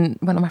upstairs and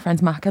went on my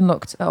friend's Mac and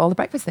looked at all the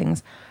breakfast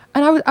things.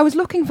 And I was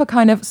looking for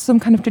some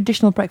kind of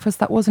traditional breakfast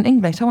that wasn't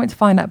English. I wanted to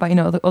find out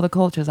about, other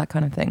cultures, that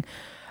kind of thing.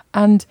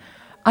 And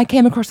I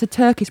came across the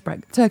Turkish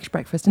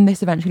breakfast, and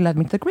this eventually led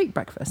me to the Greek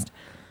breakfast.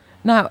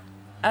 Now,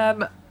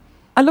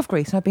 I love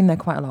Greece, and I've been there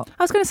quite a lot.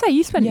 I was going to say,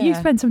 you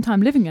spent some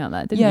time living out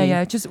there, didn't you?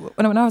 Yeah, just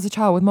when I was a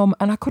child with Mum,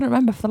 and I couldn't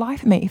remember for the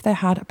life of me if they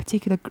had a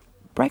particular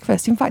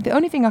breakfast. In fact, the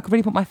only thing I could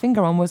really put my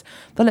finger on was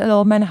the little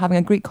old men having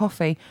a Greek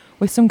coffee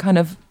with some kind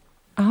of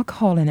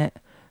alcohol in it,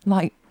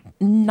 like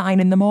 9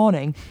 a.m.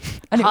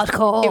 And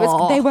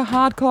hardcore. They were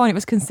hardcore, and it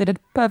was considered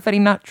perfectly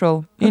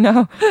natural,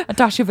 a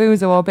dash of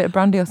ouzo or a bit of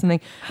brandy or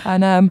something.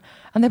 And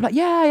they'd be like,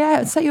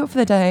 yeah, set you up for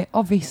the day.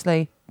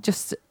 Obviously,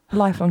 just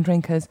lifelong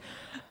drinkers.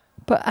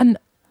 But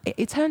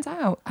it turns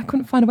out I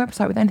couldn't find a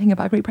website with anything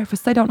about Greek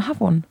breakfast. They don't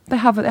have one. They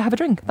have a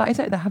drink. That is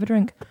it. They have a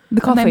drink.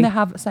 The coffee. And then they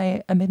have,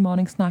 say, a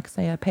mid-morning snack,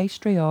 say a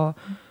pastry or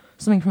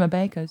something from a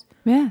baker's.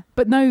 Yeah,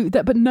 but no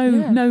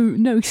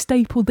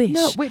staple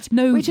dish.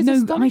 No, which is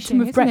astonishing,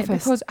 item of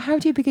breakfast. Because how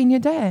do you begin your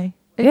day?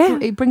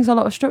 It brings a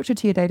lot of structure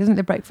to your day, doesn't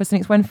it, breakfast?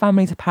 And it's when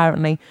families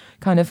apparently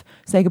kind of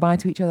say goodbye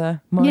to each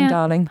other, morning,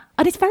 darling.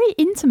 And it's very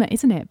intimate,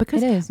 isn't it?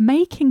 Because it is.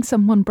 Making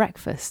someone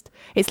breakfast,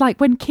 it's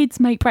like when kids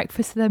make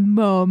breakfast for their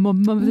mum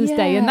on Mother's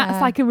Day, and that's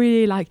like a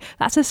really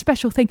that's a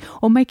special thing.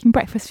 Or making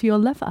breakfast for your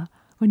lover.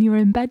 when you were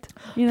in bed.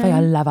 You know, for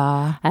your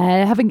lover.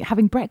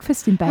 Having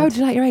breakfast in bed. How do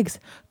you like your eggs?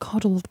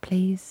 Coddled,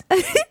 please.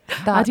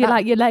 How do you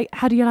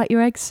like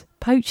your eggs?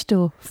 Poached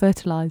or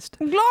fertilised?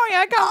 Gloria,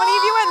 I can't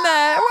believe you went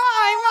there.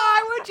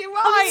 Why would you?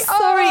 Why? I'm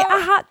sorry, I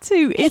had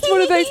to.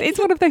 It's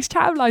one of those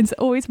chat lines that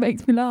always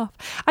makes me laugh.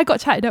 I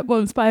got chatted up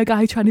once by a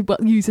guy trying to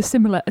use a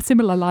similar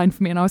line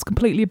for me, and I was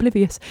completely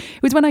oblivious.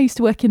 It was when I used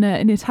to work in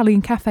an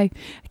Italian cafe.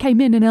 I came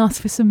in and asked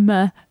for some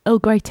Earl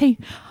Grey tea,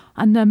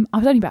 and I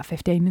was only about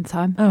 15 at the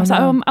time. I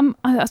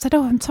said,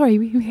 I'm sorry,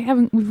 we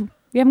haven't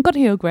got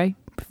any Earl Grey.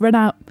 We've run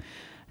out. And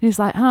he was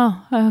like,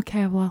 oh,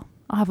 okay, well,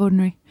 I'll have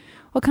ordinary.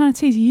 What kind of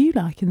tea do you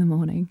like in the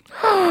morning?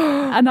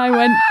 And I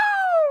went,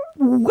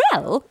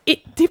 well,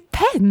 it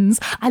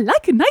depends. I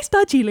like a nice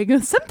Darjeeling,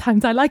 and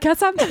sometimes I like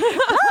Assam. Blah,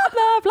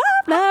 blah, blah,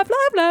 blah,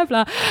 blah, blah,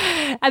 blah.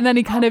 And then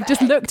he kind of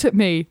just looked at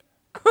me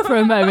for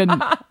a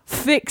moment,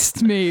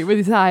 fixed me with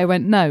his eye,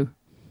 went, no.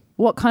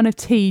 What kind of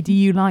tea do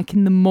you like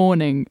in the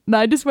morning? And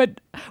I just went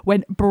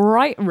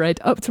bright red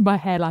up to my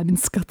hairline and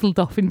scuttled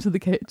off into the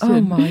kitchen.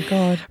 Oh my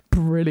God.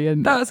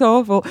 Brilliant. That's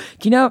awful. Do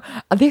you know,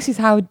 this is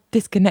how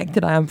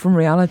disconnected I am from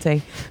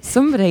reality.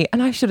 Somebody,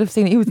 and I should have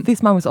seen it,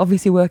 this man was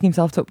obviously working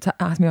himself up to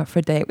ask me out for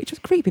a date, which was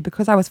creepy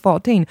because I was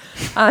 14.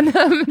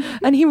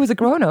 And he was a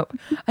grown-up.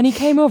 And he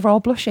came over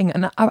all blushing,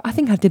 and I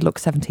think I did look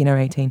 17 or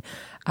 18.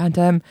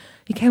 And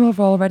he came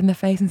over all red in the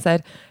face and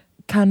said,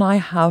 can I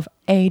have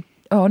a...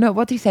 Oh no!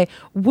 What did he say?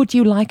 Would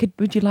you like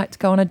to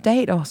go on a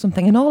date or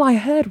something? And all I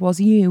heard was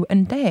you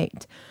and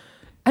date.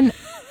 And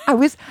I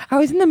was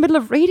in the middle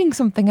of reading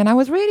something, and I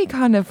was really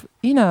kind of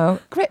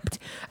gripped.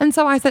 And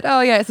so I said,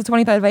 "Oh yeah, it's the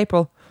 23rd of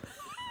April,"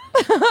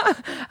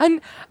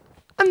 and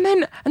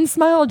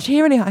smiled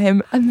cheerily at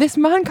him. And this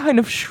man kind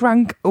of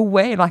shrank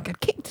away, like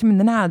I'd kicked him in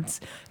the nads.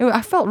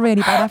 I felt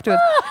really bad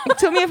afterwards. It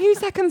took me a few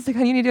seconds to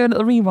kind of do a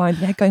little rewind.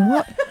 And they're going,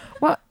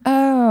 "What?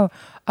 Oh."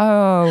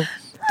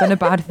 Done a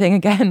bad thing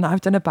again. I've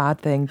done a bad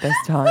thing this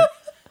time.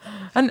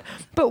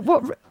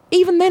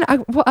 Even then,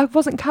 I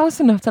wasn't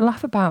callous enough to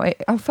laugh about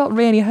it. I felt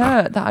really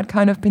hurt that I'd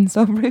kind of been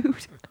so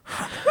rude.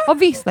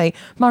 Obviously,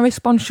 my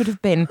response should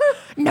have been,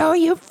 no,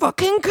 you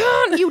fucking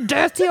can't, you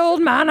dirty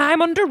old man, I'm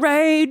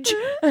underage.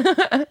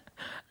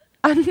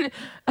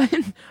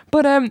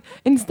 But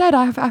instead,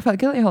 I felt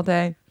guilty all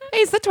day.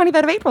 It's the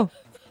 23rd of April.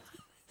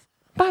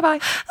 Bye-bye.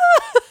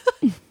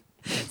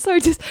 So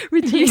it just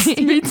reduced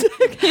me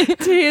to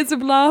tears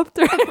of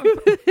laughter.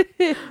 But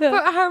the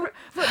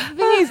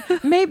thing is,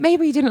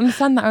 maybe he didn't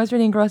understand that I was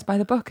really engrossed by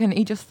the book, and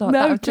he just thought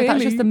that was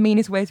just the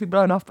meanest way to be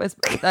blown off that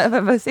I've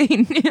ever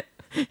seen.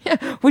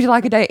 Yeah. Would you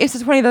like a date? It's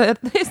the 23rd.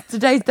 It's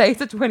today's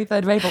date. It's the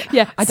 23rd of April.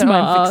 Yeah, I don't know.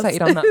 I'm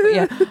fixated on that. But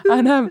yeah,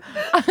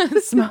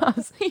 and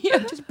smart. Yeah,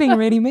 just being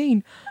really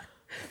mean.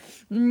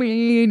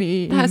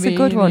 That's a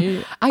good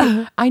one.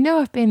 I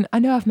know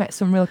I've met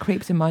some real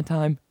creeps in my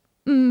time.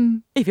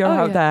 If you're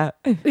out there,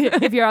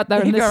 if you're out there,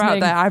 and if you're out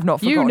there, I've not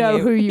forgotten you. Know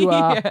who you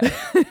are.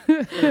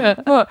 Yeah.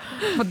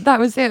 but that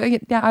was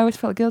it. Yeah, I always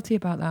felt guilty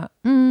about that.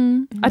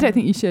 I don't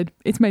think you should.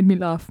 It's made me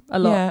laugh a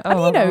lot. Yeah.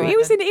 And he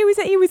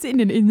was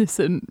in an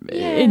innocent,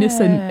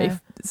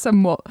 if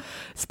somewhat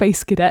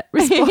space cadet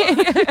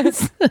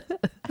response.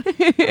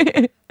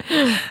 But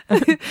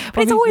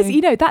it's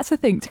always, that's the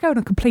thing, to go on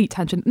a complete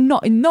tangent,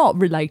 not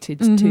related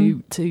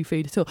to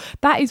food at all.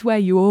 That is where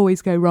you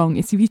always go wrong.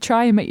 Is if you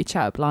try and make your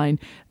chat up line,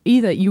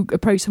 either you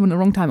approach someone at the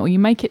wrong time or you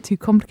make it too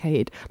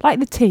complicated, like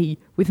the tea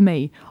with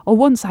me. Or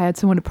once I had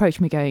someone approach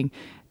me going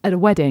at a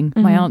wedding,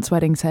 my aunt's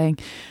wedding, saying,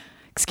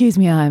 excuse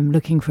me, I'm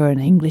looking for an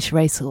English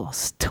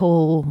racehorse,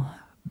 tall,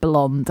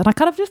 blonde. And I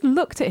kind of just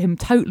looked at him,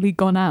 totally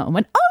gone out, and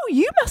went, oh,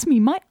 you must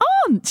mean my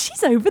aunt,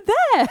 she's over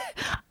there.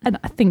 And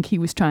I think he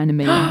was trying to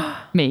mean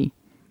me.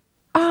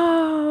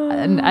 Oh.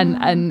 And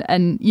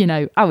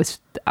I was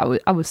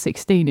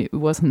 16. It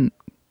wasn't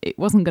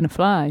going to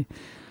fly.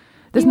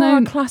 There's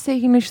no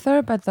classic English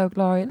thoroughbred though,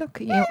 Gloria.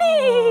 Look at you.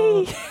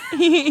 Oh.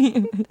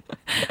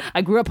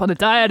 I grew up on a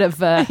diet of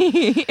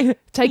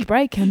take a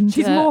break, and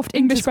she's morphed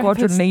English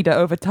squadron leader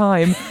over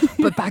time.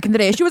 But back in the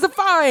day, she was a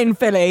fine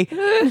filly.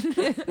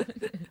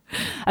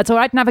 That's all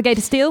right, Navigator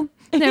Steele.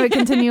 Now we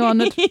continue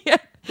onward. Yeah.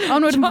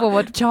 Onward and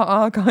forward. Chart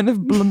our kind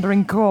of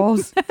blundering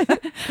course.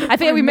 I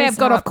fear we may have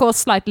got off course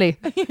slightly.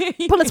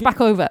 Pull us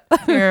back over.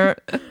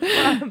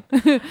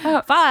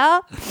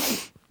 Fire.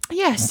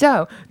 Yeah,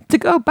 so to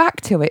go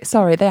back to it,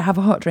 sorry, they have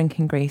a hot drink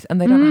in Greece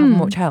and they don't have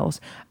much else.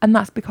 And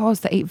that's because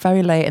they eat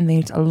very late and they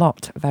eat a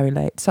lot very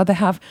late. So they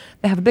have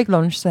a big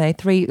lunch, say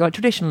 3, like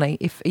traditionally,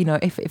 if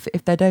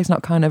their day's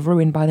not kind of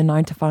ruined by the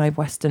 9 to 5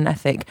 Western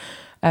ethic,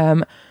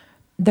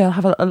 they'll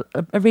have a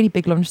really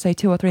big lunch, say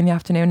 2 or 3 in the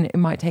afternoon. It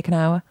might take an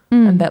hour,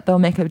 and they'll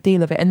make a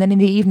deal of it. And then in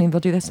the evening, they'll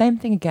do the same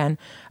thing again,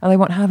 and they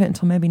won't have it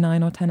until maybe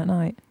 9 or 10 at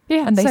night.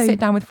 Yeah, and they sit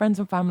down with friends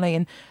and family,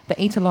 and they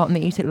eat a lot and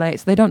they eat it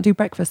late. So they don't do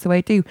breakfast the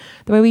way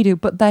we do,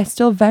 but they're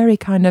still very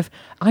kind of.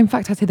 In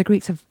fact, I'd say the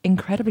Greeks are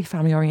incredibly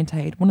family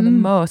orientated. One of the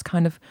most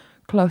kind of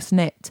close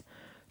knit.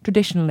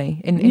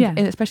 Traditionally, in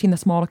especially in the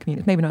smaller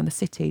communities, maybe not in the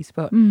cities,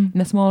 but in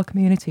the smaller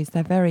communities,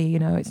 they're very,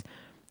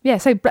 Yeah,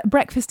 so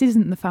breakfast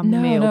isn't the family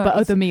meal, but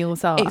other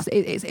meals are.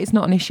 It's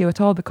not an issue at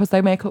all because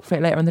they make up for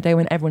it later in the day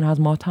when everyone has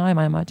more time,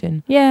 I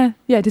imagine. Yeah,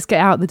 just get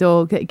out the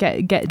door, get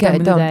done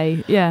with the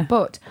day. Yeah.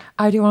 But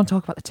I do want to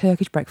talk about the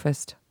Turkish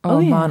breakfast.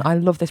 Oh man, I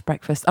love this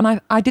breakfast.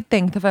 And I did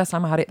think the first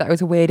time I had it that it was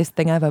the weirdest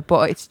thing ever,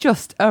 but it's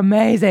just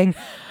amazing.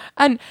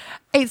 And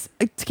it's,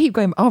 to keep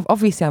going,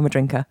 obviously I'm a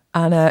drinker,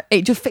 and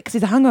it just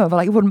fixes a hangover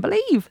like you wouldn't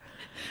believe.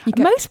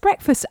 Most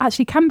breakfasts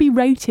actually can be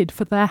rated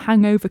for their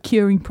hangover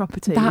curing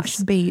properties. That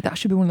should be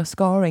one of the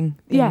scoring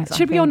things, yeah, it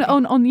should be on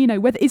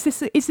whether is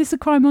this a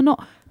crime or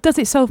not? Does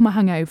it solve my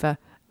hangover?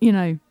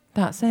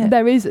 That's it.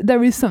 There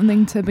is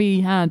something to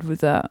be had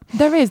with that.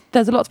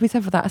 There's a lot to be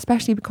said for that,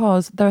 especially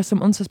because there are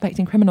some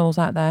unsuspecting criminals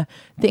out there.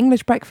 The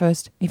English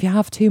breakfast, if you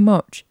have too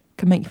much,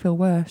 can make you feel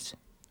worse.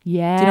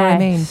 Yeah. Do you know what I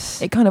mean?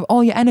 It kind of,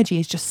 all your energy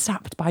is just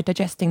sapped by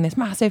digesting this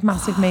massive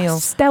meal.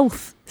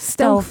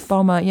 Stealth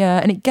bomber,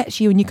 yeah. And it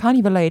gets you and you can't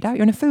even lay it out.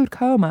 You're in a food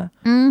coma,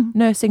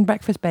 nursing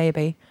breakfast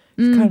baby.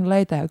 You're kind of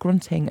laid there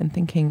grunting and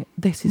thinking,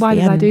 this is why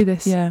the did end. I do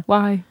this? Yeah.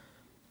 Why?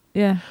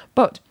 Yeah.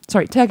 But,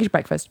 sorry, Turkish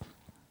breakfast.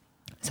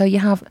 So you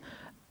have,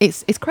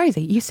 it's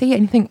crazy. You see it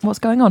and you think, what's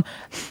going on?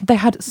 They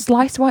have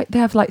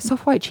like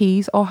soft white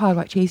cheese or hard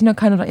white cheese,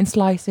 kind of like in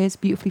slices,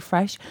 beautifully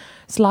fresh.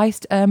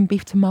 Sliced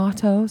beef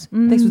tomatoes.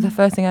 This was the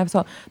first thing I ever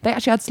saw. They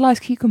actually had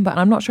sliced cucumber, and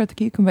I'm not sure if the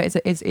cucumber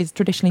is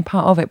traditionally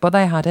part of it, but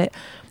they had it.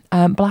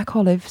 Black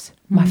olives,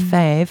 my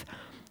fave,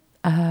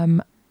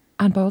 and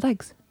boiled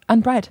eggs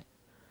and bread.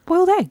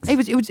 Boiled eggs? It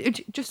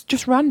was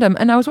just random.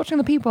 And I was watching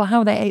the people,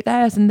 how they ate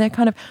theirs, and they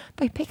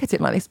pick at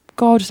it like this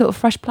gorgeous little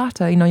fresh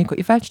platter. You've got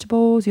your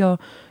vegetables, your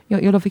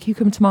lovely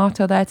cucumber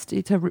tomato there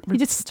to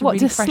really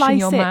freshen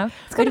your mouth.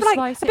 It's kind of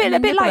like a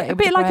bit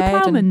like a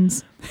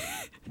ploughman's.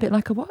 A bit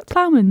like a what?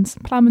 Ploughman's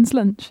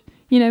lunch.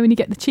 When you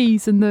get the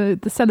cheese and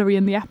the celery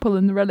and the apple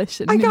and the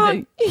relish. And,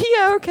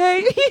 yeah,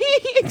 okay.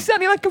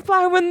 Exactly like a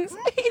ploughman's.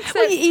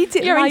 Well, you eat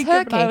it you're like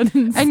in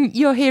Turkey and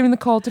you're hearing the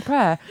call to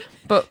prayer.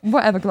 But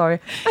whatever, Gloria.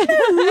 No,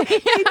 the way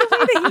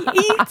that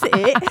you eat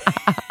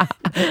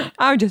it.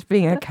 I'm just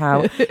being a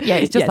cow. Yeah,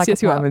 it's just like a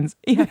ploughman's.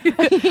 Yeah.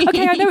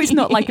 Okay, I know it's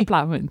not like a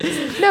ploughman's.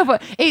 No,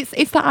 but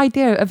it's that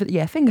idea of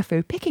finger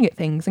food, picking at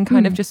things and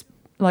kind of just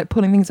like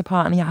pulling things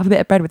apart, and you have a bit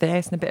of bread with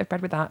this and a bit of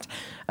bread with that,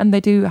 and they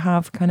do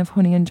have kind of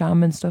honey and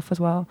jam and stuff as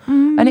well.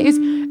 And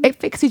it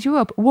fixes you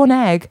up. One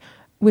egg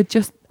with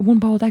just one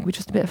boiled egg with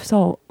just a bit of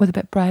salt, with a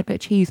bit of bread, a bit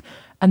of cheese,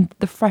 and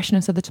the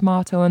freshness of the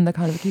tomato and the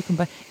kind of the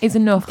cucumber is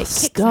enough. It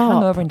kicks the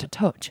hangover into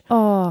touch.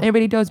 Oh, it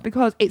really does,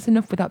 because it's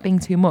enough without being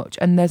too much,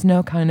 and there's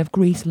no kind of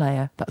grease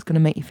layer that's going to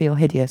make you feel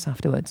hideous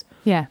afterwards.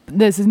 Yeah,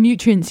 there's the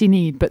nutrients you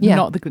need, but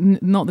not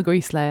the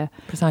grease layer.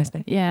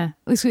 Precisely. Yeah,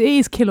 it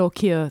is kill or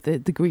cure, the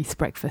grease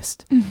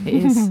breakfast.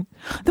 It is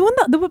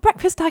the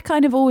breakfast I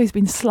kind of always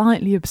been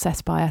slightly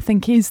obsessed by. I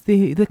think is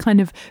the kind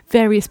of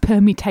various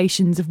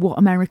permutations of what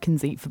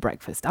Americans eat for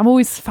breakfast. I'm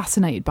always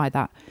fascinated by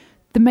that.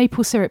 The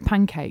maple syrup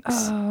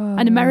pancakes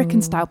and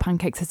American style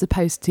pancakes as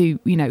opposed to,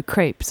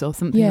 crepes or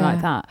something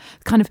like that.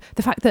 Kind of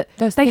the fact that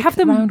they have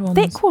them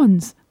thick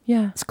ones.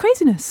 Yeah. It's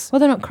craziness. Well,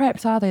 they're not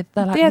crepes, are they?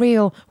 They're like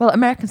real,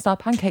 American style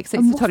pancakes.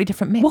 It's a totally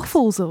different mix.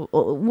 Waffles or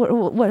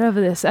whatever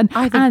this.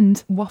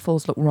 And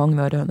waffles look wrong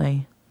though, don't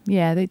they?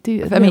 Yeah, they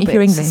do. I mean, if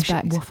you're English,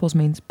 waffles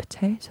means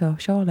potato,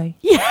 surely.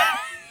 Yeah.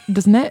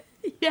 Doesn't it?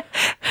 Yeah.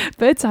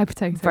 Bird's eye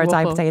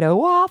potato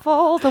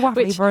waffles, the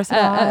waffly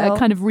versatile. A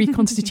kind of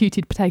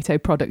reconstituted potato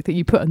product that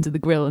you put under the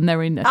grill, and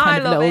they're in a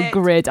kind of little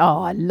grid.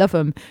 Oh, I love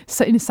them.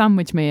 So in a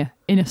sandwich, Mia.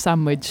 In a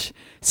sandwich.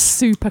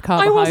 Super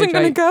carbohydrate. I wasn't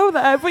going to go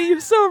there, but you're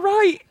so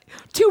right.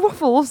 2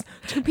 waffles,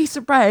 2 pieces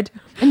of bread,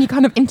 and you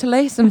kind of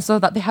interlace them so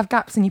that they have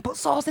gaps, and you put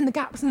sauce in the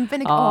gaps and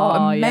vinegar. Oh,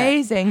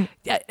 amazing.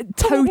 Yeah.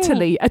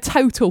 Totally a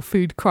total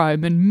food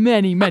crime in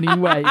many, many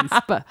ways.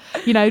 But,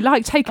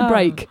 take a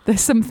break.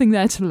 There's something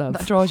there to love.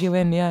 That draws you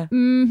in, yeah.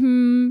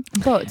 Mm-hmm.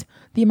 But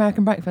the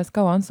American breakfast,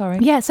 go on, sorry.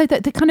 Yeah, so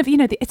the kind of,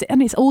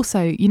 and it's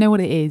also,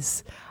 what it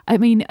is? I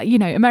mean,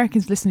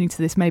 Americans listening to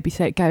this may be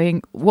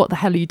going, what the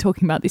hell are you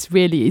talking about? This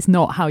really is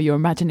not how you're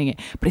imagining it.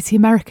 But it's the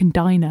American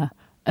diner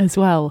as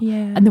well,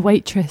 and the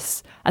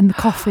waitress and the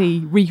coffee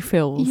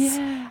refills,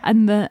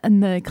 and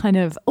the kind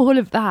of all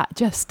of that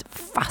just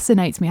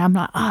fascinates me. I'm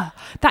like,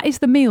 that is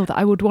the meal that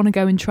I would want to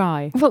go and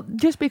try. Well,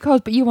 just because,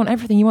 but you want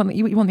everything. You want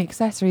the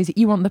accessories.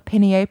 You want the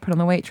pinny apron on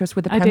the waitress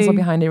with the pencil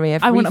behind your ear,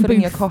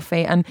 refilling your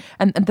coffee, and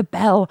the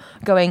bell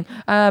going,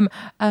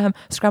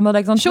 scrambled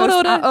eggs on short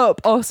order up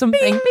or something.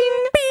 Bing,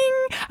 bing,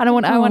 bing. And I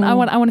want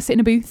to sit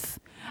in a booth,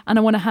 and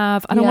I want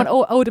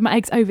to order my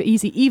eggs over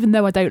easy, even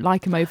though I don't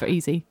like them over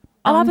easy.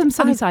 I'll have them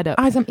sunny side up.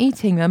 As I'm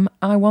eating them,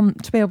 I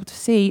want to be able to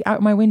see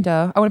out my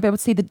window. I want to be able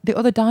to see the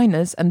other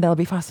diners, and they'll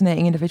be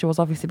fascinating individuals,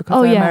 obviously,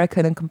 because they're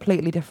American and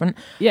completely different.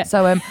 Yeah.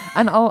 So,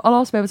 and I'll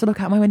also be able to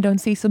look out my window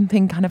and see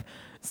something kind of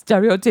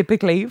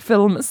stereotypically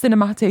film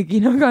cinematic,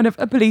 kind of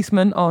a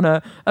policeman on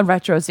a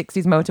retro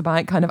 60s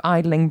motorbike kind of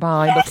idling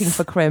by, looking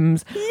for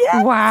crims.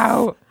 Yes.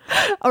 Wow.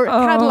 Or a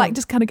Cadillac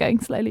just kind of going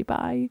slowly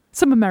by.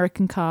 Some big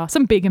American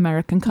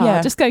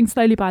car, just going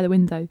slowly by the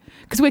window.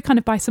 Because we're kind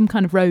of by some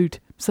kind of road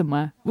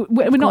somewhere.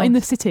 We're not in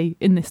the city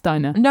in this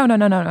diner.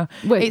 No.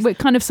 We're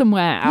kind of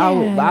somewhere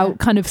out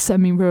kind of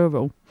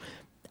semi-rural.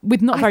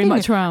 With not very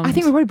much around. I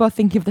think we're probably both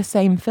thinking of the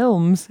same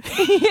films.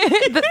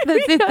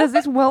 There's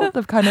this wealth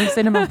of kind of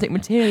cinematic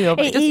material.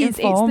 But it's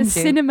the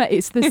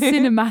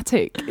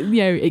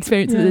cinematic,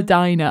 experience of the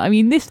diner. I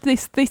mean,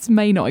 this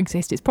may not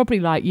exist. It's probably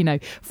like,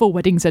 4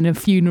 weddings and a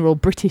funeral,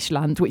 British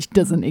land, which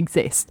doesn't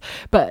exist.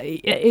 But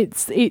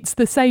it's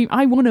the same.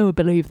 I want to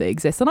believe that it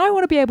exists, and I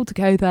want to be able to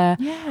go there,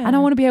 and I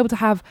want to be able to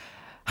have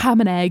ham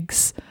and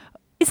eggs.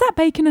 Is that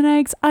bacon and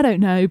eggs? I don't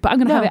know, but I'm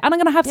going to have it. And I'm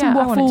going to have some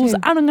waffles,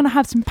 and I'm going to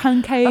have some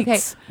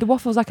pancakes. Okay, the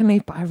waffles I can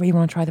leave, but I really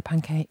want to try the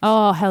pancakes.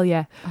 Oh, hell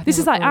yeah. This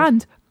is like,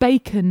 and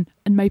bacon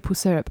and maple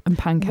syrup and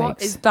pancakes.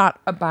 What is that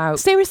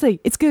about? Seriously,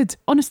 it's good.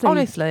 Honestly,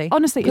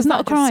 it's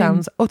not a crime.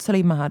 Sounds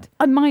utterly mad.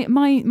 And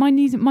my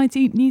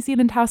New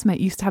Zealand housemate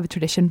used to have a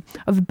tradition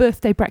of a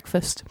birthday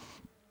breakfast.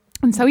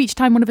 And so each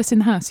time one of us in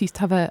the house used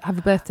to have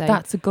a birthday.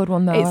 That's a good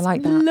one, though. I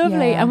like that.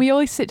 Lovely. Yeah. And we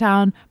always sit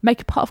down,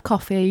 make a pot of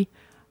coffee,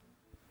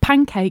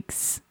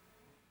 pancakes,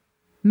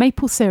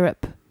 maple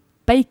syrup,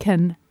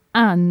 bacon,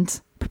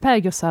 and prepare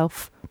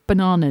yourself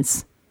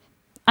bananas.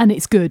 And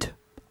it's good,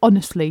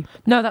 honestly.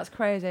 No, that's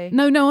crazy.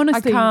 No,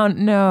 honestly. I can't,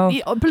 no.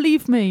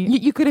 Believe me.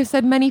 You could have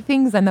said many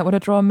things then that would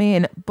have drawn me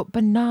in, but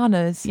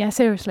bananas. Yeah,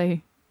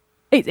 seriously.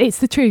 It's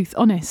the truth,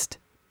 honest.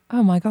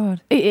 Oh my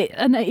God!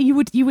 And you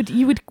would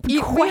be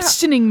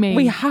questioning me.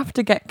 We have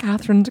to get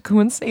Catherine to come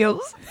and see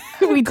us.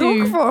 We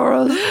do. Cook for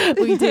us.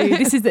 We do.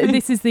 This is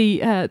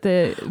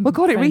the. We'll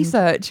call it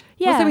research.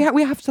 Yeah. Well, so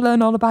we have to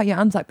learn all about your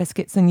Anzac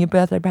biscuits and your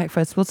birthday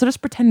breakfast. Well, so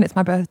just pretend it's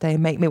my birthday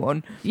and make me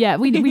one. Yeah,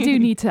 we do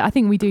need to. I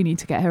think we do need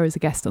to get her as a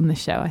guest on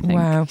this show. I think.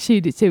 Wow. She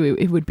did too.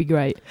 It would be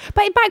great.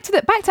 But back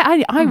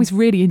to. I was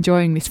really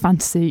enjoying this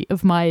fantasy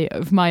of my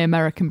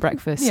American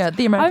breakfast. Yeah,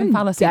 the American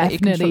fallacy that you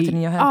constructed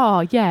in your head.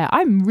 Oh yeah,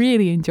 I'm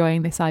really enjoying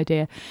this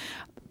idea.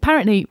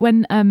 Apparently,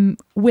 when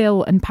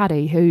Will and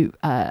Paddy, who,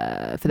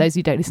 for those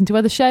who don't listen to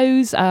other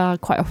shows, are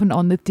quite often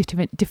on the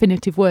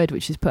definitive word,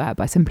 which is put out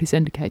by Simply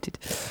Syndicated,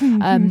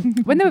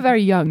 when they were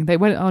very young, they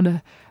went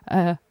on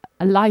a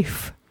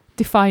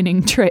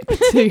life-defining trip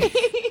to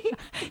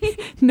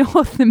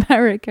North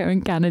America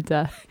and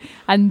Canada,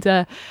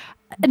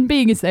 and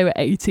being as they were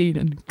 18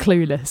 and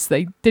clueless,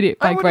 they did it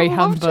by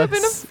Greyhound bus. I would have loved to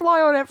have been a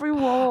fly on every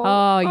wall.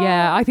 Oh,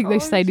 yeah. I think they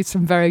stayed in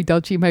some very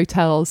dodgy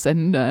motels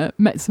and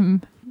met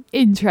some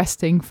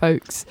interesting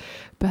folks.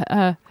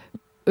 But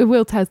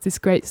Will tells this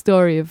great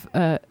story of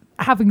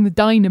having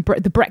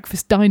the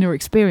breakfast diner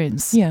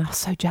experience. Yeah. I was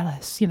so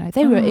jealous.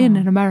 They were in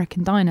an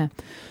American diner.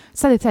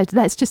 So they said,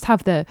 let's just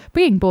have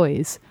being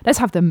boys, let's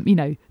have them,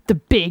 the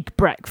big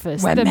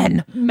breakfast. We're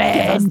men. Give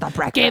us the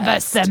breakfast. Give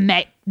us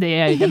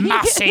the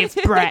massive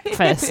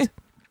breakfast.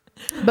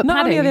 But not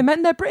Paddy, only are they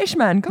men, they're British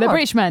men. They're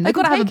British men. They've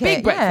got to have a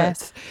big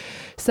breakfast.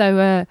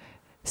 Yeah.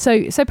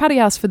 So Paddy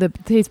asked for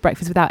his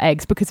breakfast without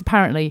eggs because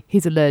apparently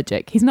he's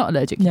allergic. He's not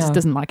allergic. He just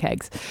doesn't like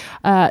eggs.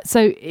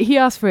 So he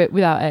asked for it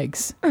without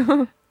eggs.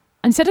 And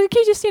he said, "Can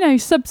you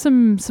just sub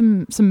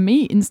some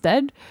meat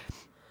instead?"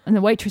 And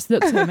the waitress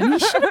looked at him, and he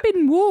should have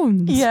been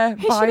warned. Yeah,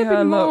 he should have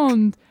been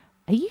warned.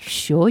 Are you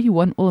sure you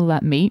want all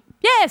that meat?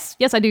 Yes,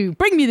 I do.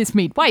 Bring me this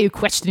meat. Why are you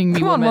questioning me,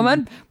 Come on,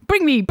 woman.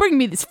 Bring me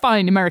this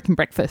fine American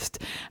breakfast.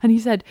 And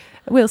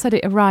Will said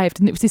it arrived,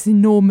 and it was this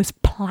enormous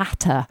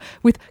platter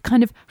with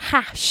kind of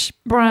hash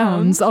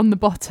browns on the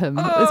bottom.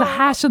 Oh. There's a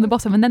hash on the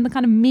bottom, and then the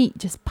kind of meat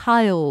just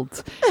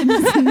piled in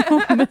this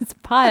enormous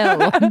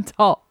pile on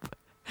top.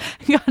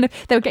 They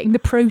were getting the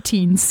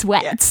protein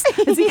sweats.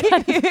 As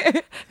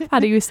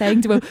Paddy was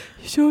saying to Will,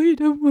 "You sure you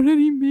don't want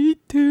any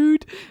meat,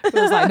 dude?" I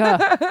was like,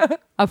 "No,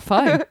 I'm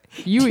fine.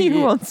 You eat it.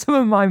 Want some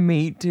of my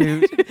meat,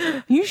 dude?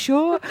 Are you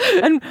sure?"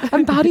 And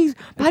Paddy's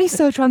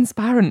so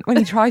transparent when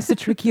he tries to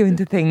trick you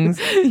into things.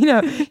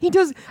 He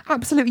does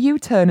absolute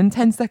U-turn, and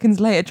 10 seconds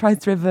later tries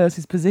to reverse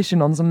his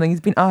position on something he's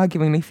been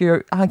arguing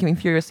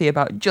furiously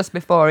about just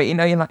before it.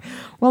 You're like,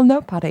 "Well,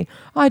 no, Paddy,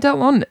 I don't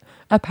want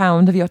a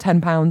pound of your 10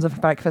 pounds of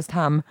breakfast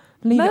ham.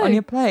 Leave it on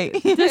your plate.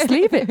 Just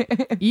leave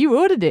it. You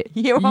ordered it.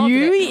 You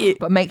eat it.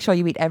 But make sure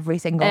you eat every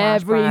single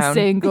hash brown. Every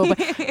single. But,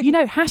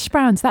 hash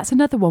browns, that's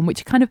another one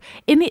which kind of,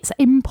 in its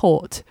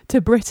import to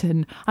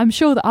Britain, I'm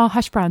sure that our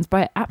hash browns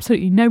bear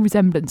absolutely no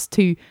resemblance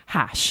to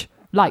hash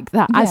like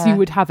that as you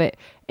would have it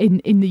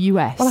in the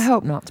US. Well, I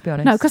hope not, to be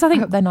honest. No, because I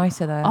hope they're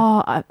nicer there.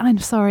 Oh, I'm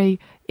sorry.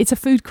 It's a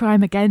food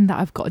crime again that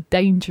I've got a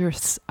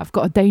dangerous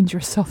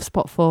soft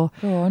spot for.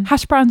 Go on.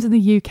 Hash browns in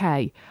the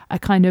UK are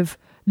kind of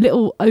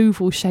little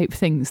oval shaped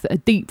things that are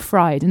deep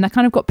fried, and they're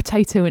kind of got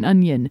potato and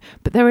onion,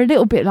 but they're a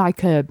little bit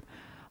like a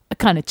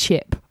kind of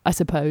chip, I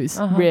suppose,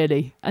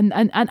 really. And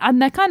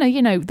they're kind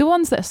of, the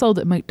ones that are sold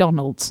at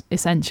McDonald's,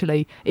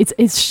 essentially.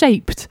 It's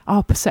shaped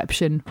our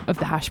perception of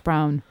the hash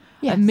brown.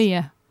 Yes. And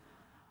Mia,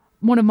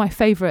 one of my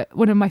favourite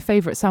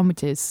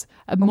sandwiches,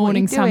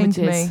 morning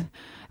sandwiches.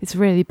 It's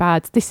really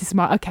bad. This is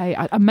my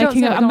I'm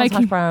making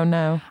hash brown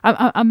now.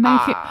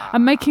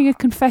 I'm making a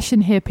confession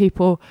here,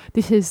 people.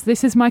 This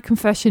is my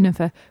confession of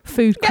a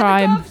food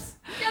crime.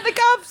 Get the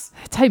gobs.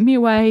 Take me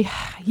away.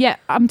 Yeah,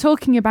 I'm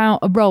talking about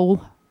a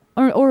roll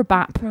or a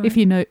BAP if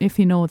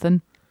you're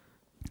northern,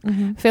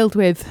 filled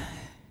with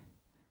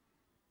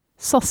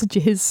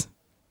sausages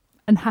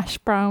and hash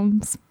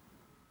browns,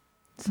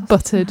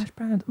 buttered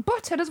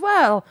as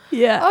well.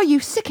 Yeah. Oh, you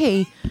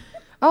sickie!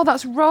 Oh,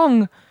 that's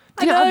wrong.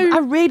 I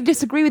really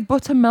disagree with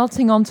butter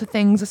melting onto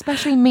things,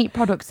 especially meat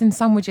products in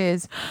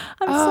sandwiches.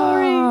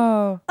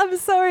 I'm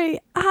sorry.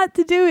 I had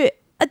to do it.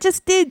 I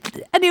just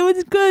did, and it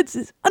was good,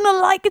 and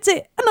I liked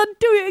it, and I'd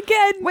do it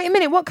again. Wait a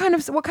minute, what kind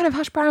of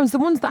hash browns? The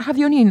ones that have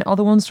the onion, or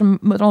the ones from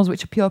McDonald's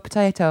which are pure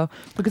potato?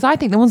 Because I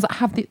think the ones that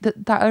have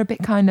that are a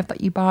bit kind of that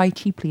you buy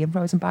cheaply in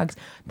frozen bags,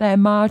 they're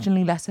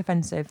marginally less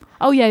offensive.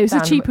 Oh yeah, it was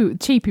the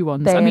cheapy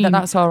ones. I mean,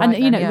 that's all right.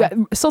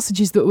 And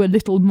sausages that were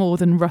little more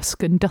than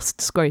rusk and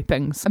dust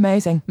scrapings.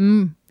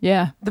 Amazing.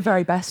 Yeah, the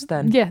very best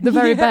then. Yeah, the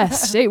very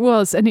best. It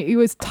was, and it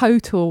was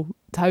total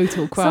crime.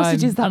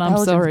 Sausages that and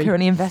Belgium's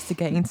currently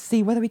investigating to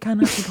see whether we can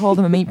actually call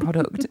them a meat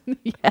product.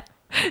 Yeah.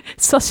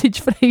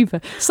 Sausage flavour.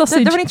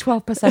 Sausage. They're only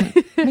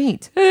 12%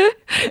 meat.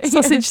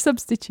 Sausage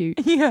substitute.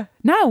 Yeah.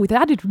 Now with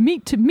added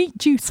meat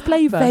juice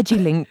flavour.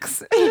 Veggie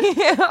links.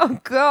 Oh,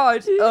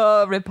 God.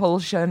 Oh,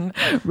 repulsion.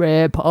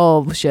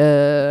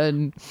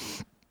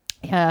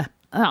 Yeah.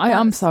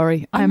 I'm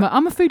sorry. I'm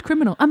a food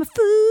criminal. I'm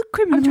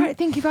trying to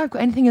think if I've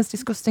got anything as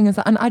disgusting as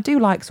that. And I do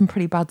like some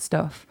pretty bad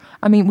stuff.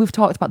 I mean, we've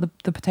talked about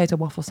the potato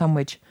waffle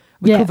sandwich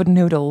with covered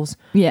noodles.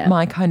 Yeah.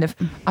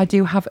 I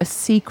do have a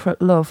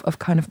secret love of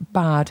kind of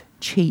bad,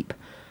 cheap,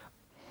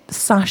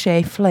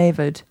 sachet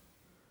flavoured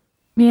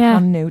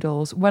pan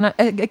noodles. It's when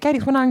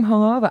I'm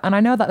hungover and I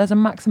know that there's a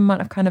maximum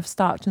amount of kind of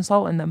starch and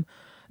salt in them.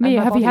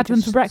 Mia, have you had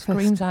them for breakfast?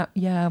 Screams out,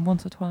 yeah,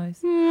 once or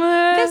twice.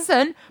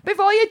 Listen,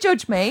 before you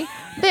judge me,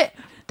 they're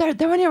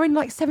only around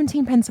like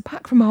 17 pence a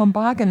pack from Home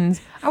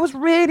Bargains. I was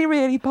really,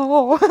 really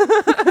poor.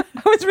 I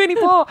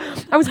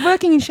was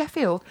working in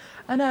Sheffield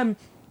and I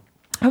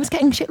was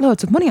getting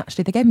shitloads of money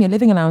actually. They gave me a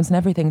living allowance and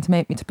everything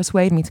to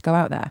persuade me to go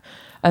out there.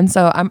 And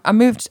so I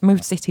moved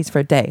cities for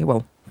a day,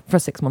 well, for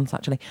 6 months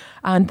actually.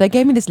 And they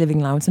gave me this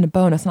living allowance and a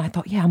bonus and I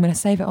thought, yeah, I'm going to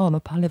save it all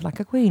up. I'll live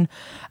like a queen.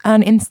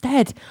 And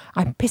instead,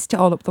 I pissed it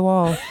all up the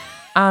wall.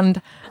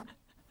 And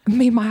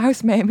me and my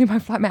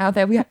flatmate out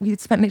there, we'd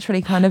spent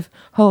literally kind of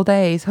whole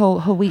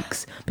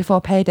weeks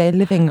before payday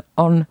living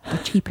on the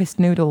cheapest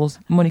noodles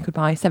money could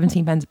buy,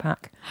 17 pence a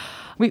pack.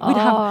 We'd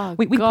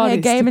play a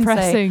game and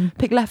say,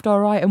 pick left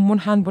or right, and one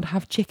hand would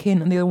have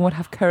chicken and the other one would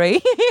have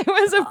curry. It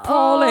was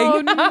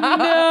appalling. Oh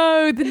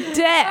no, the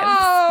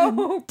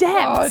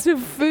depths of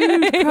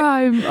food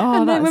crime.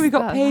 And then when we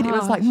got paid, it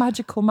was like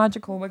magical.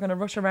 We're going to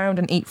rush around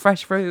and eat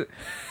fresh fruit.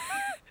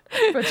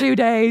 For 2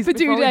 days. We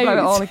blow it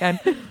all again.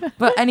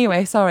 But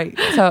anyway, sorry.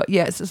 So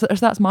yeah, so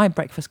that's my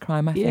breakfast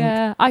crime, I think.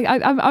 Yeah,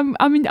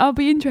 I mean, I'll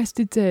be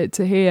interested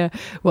to hear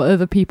what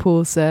other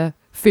people's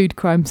food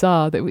crimes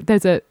are.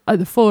 There's at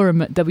the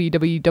forum at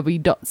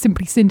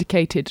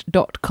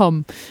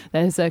www.simplysyndicated.com.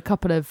 There's a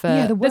couple of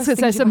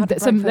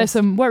there's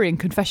some worrying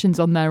confessions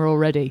on there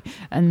already,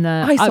 and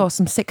I saw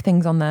some sick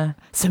things on there.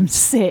 Some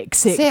sick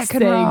things.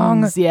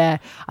 Wrong. Yeah,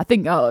 I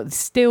think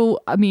still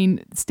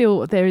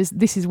there is.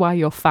 This is why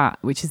you're fat,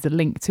 which is the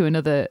link to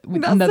another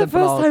That's the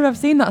first time I've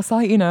seen that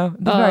site. The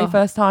very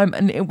first time,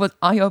 and it was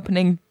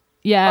eye-opening.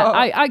 Yeah,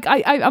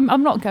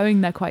 I'm not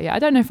going there quite yet. I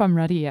don't know if I'm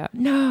ready yet.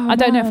 No, I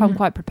don't know if I'm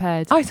quite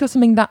prepared. I saw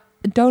something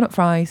donut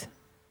fries.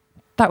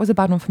 That was a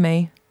bad one for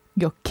me.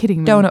 You're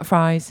kidding me. Donut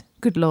fries.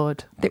 Good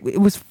Lord.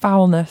 It was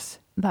foulness.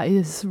 That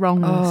is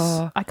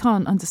wrongness. I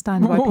can't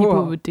understand why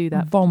people would do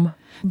that.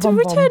 To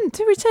return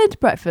to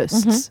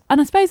breakfasts,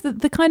 and I suppose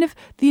the kind of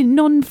the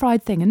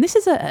non-fried thing, and this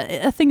is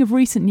a thing of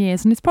recent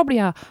years, and it's probably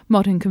our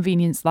modern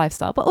convenience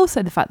lifestyle, but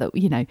also the fact that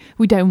we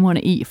don't want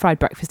to eat fried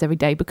breakfast every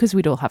day because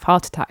we'd all have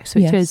heart attacks,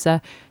 which is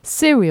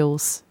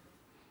cereals.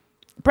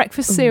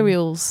 Breakfast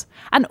cereals.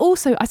 And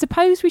also, I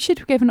suppose we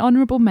should give an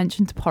honourable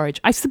mention to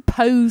porridge. I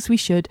suppose we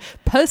should.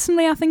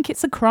 Personally, I think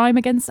it's a crime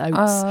against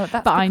oats.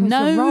 But I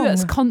know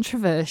that's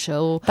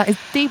controversial. That is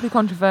deeply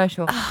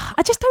controversial.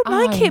 I just don't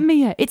like it,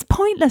 Mia. It's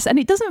pointless and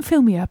it doesn't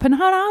fill me up. And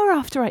an hour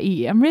after I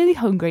eat it, I'm really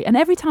hungry. And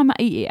every time I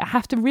eat it, I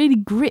have to really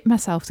grit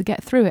myself to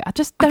get through it. I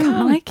just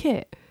don't like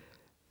it.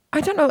 I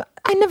don't know.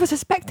 I never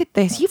suspected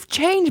this. You've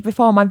changed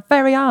before my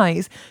very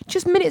eyes.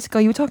 Just minutes ago,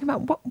 you were talking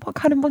about what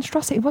kind of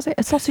monstrosity was it?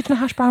 A sausage and a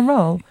hash brown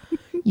roll?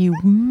 You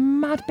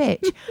mad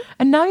bitch.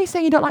 And now you're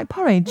saying you don't like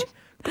porridge?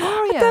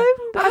 Gloria,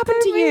 what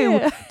happened to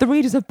you? The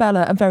readers of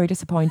Bella are very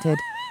disappointed.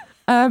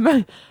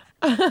 Even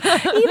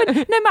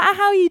no matter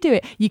how you do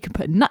it, you can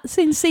put nuts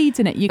and seeds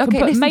in it. You can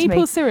put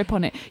maple syrup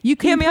on it. You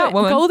can put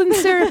golden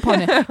syrup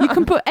on it. You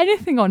can put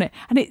anything on it,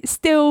 and it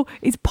still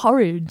is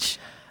porridge.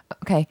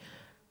 Okay.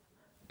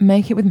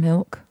 Make it with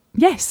milk.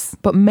 Yes.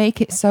 But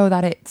make it so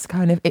that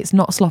it's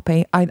not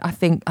sloppy. I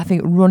think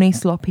runny,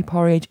 sloppy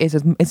porridge is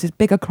as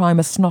big a crime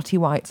as snotty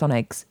whites on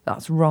eggs.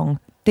 That's wrong.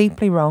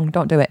 Deeply wrong.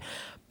 Don't do it.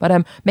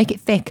 But make it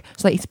thick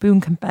so that your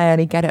spoon can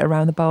barely get it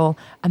around the bowl.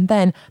 And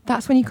then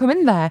that's when you come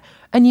in there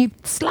and you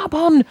slap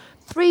on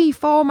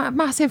 3-4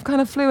 massive kind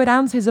of fluid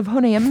ounces of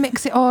honey and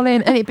mix it all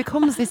in, and it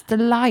becomes this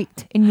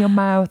delight in your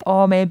mouth,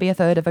 or maybe a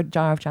third of a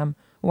jar of jam.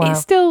 Wow.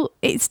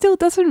 It still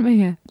doesn't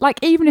me. Like,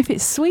 even if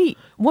it's sweet.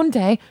 One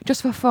day,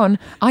 just for fun,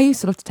 I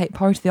used to love to take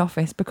porridge to the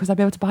office because I'd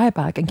be able to buy a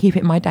bag and keep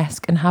it in my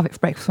desk and have it for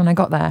breakfast when I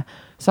got there.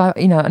 So,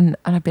 and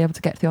I'd be able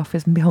to get to the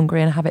office and be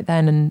hungry and have it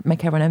then and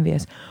make everyone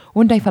envious.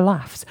 One day for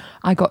laughs,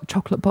 I got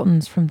chocolate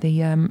buttons from the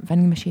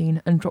vending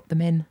machine and dropped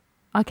them in.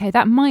 Okay,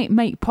 that might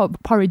make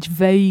porridge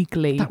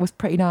vaguely. That was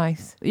pretty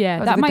nice.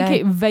 Yeah, that might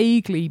it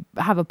vaguely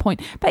have a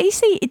point. But you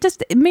see,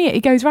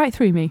 it goes right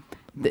through me.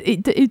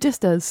 It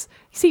just does.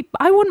 You see,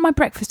 I want my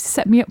breakfast to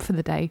set me up for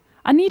the day.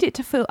 I need it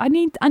to feel. I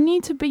need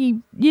to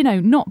be,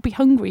 not be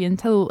hungry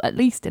until at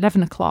least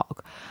 11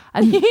 o'clock.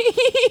 And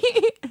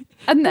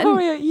and then,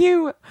 Gloria,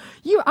 you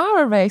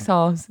are a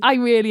racehorse. I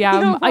really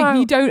am.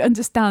 You don't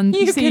understand.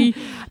 You see,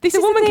 this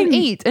woman can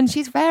eat, and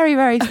she's very,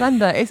 very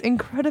slender. It's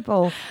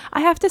incredible. I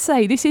have to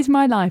say, this is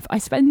my life. I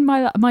spend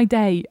my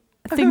day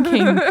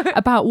thinking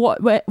about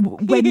when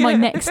my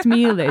next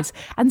meal is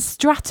and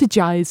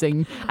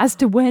strategizing as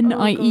to when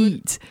I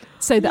eat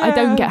so that I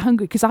don't get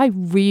hungry, because I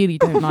really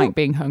don't like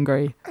being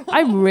hungry.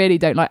 I really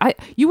don't like.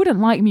 You wouldn't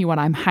like me when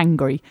I'm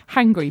hangry.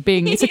 Hangry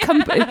being it's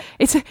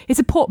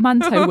a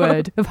portmanteau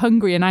word of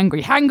hungry and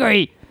angry.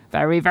 Hangry,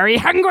 very, very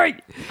hungry.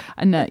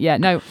 And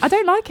no, I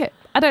don't like it.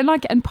 I don't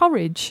like it. And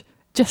porridge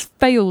just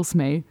fails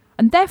me,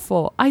 and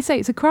therefore I say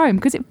it's a crime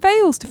because it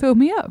fails to fill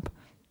me up.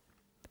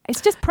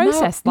 It's just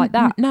processed like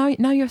that. Now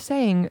you're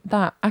saying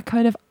that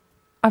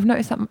I've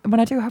noticed that when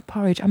I do have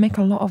porridge, I make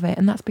a lot of it,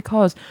 and that's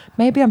because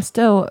maybe I'm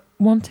still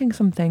wanting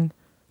something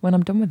when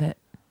I'm done with it.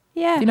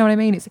 Yeah. Do you know what I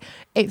mean?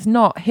 It's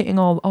not hitting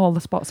all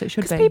the spots it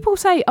should be. Because people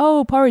say,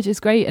 oh, porridge is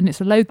great and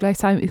it's a low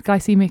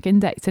glycemic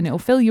index and it'll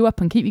fill you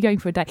up and keep you going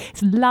for a day.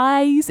 It's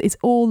lies. It's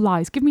all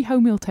lies. Give me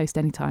wholemeal toast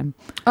anytime.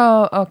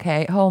 Oh,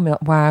 okay.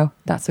 Wholemeal. Wow,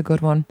 that's a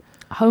good one.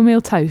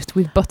 Wholemeal toast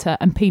with butter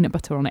and peanut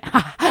butter on it.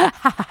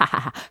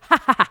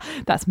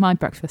 That's my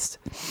breakfast.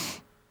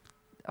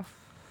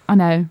 I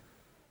know.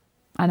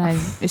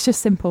 It's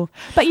just simple.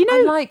 But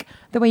I like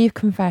the way you've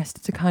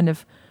confessed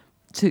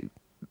to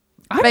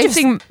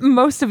basing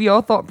most of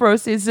your thought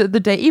process of the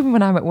day, even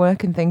when I'm at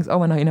work and things.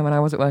 When I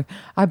was at work,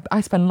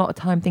 I spent a lot of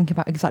time thinking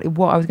about exactly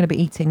what I was going to be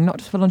eating, not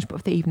just for lunch but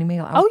for the evening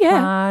meal. I would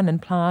plan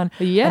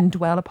and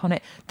dwell upon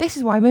it. This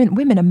is why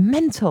women are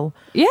mental.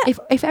 Yeah.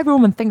 If every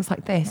woman thinks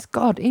like this,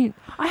 God, I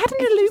had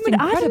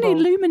an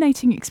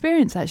illuminating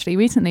experience actually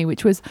recently,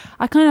 which was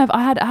I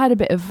had a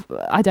bit of,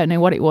 I don't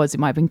know what it was. It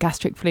might have been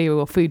gastric flu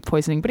or food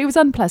poisoning, but it was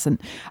unpleasant,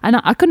 and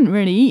I couldn't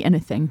really eat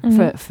anything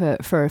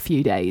for a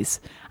few days.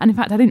 And in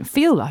fact, I didn't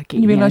feel like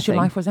it. You realised your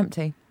life was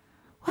empty?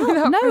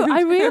 Well, no,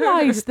 I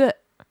realised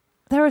that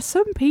there are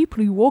some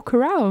people who walk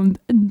around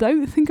and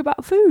don't think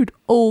about food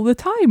all the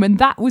time. And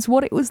that was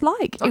what it was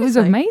like. Honestly. It was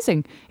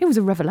amazing. It was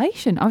a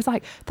revelation. I was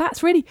like,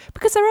 that's really...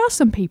 Because there are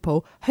some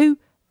people who,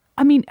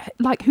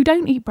 who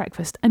don't eat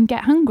breakfast and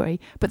get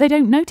hungry, but they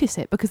don't notice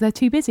it because they're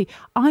too busy.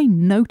 I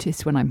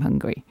notice when I'm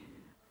hungry.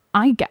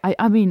 I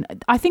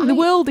think the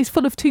world is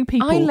full of two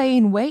people. I lay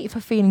in wait for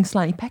feeling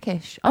slightly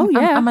peckish.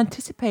 I'm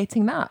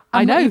anticipating that.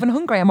 I'm not even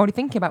hungry. I'm already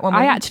thinking about one.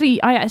 I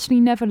actually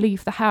never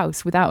leave the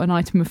house without an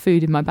item of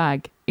food in my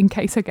bag in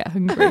case I get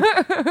hungry.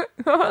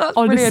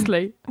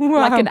 Honestly,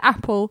 wow. Like an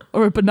apple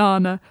or a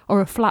banana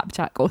or a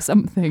flapjack or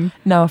something.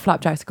 No, a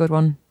flapjack's a good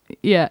one.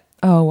 Yeah.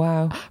 Oh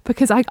wow.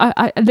 Because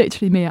I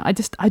literally, Mia, I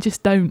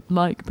just don't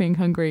like being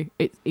hungry.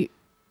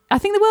 I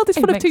think the world is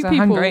full of two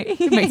people.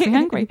 It makes me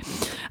hungry.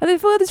 And the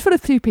world is full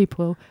of two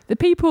people. The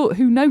people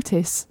who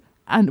notice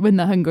when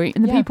they're hungry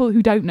and the people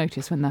who don't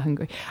notice when they're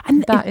hungry.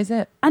 And that is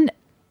it. And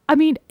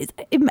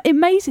it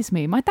amazes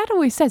me. My dad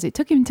always says it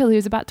took him until he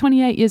was about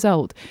 28 years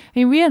old.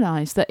 He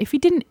realised that if he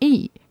didn't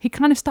eat, he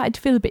kind of started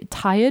to feel a bit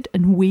tired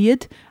and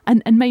weird.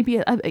 And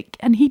maybe,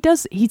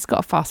 he's got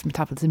a fast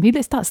metabolism. He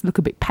starts to look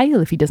a bit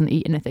pale if he doesn't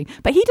eat anything.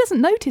 But he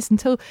doesn't notice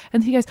until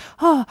he goes,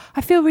 oh,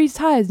 I feel really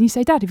tired. And you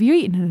say, Dad, have you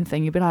eaten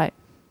anything? You'd be like,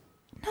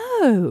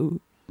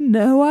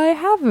 No, I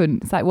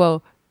haven't. It's like,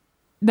 well,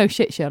 no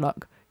shit,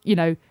 Sherlock. If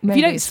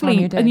you don't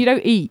sleep and you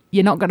don't eat,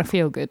 you're not going to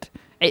feel good.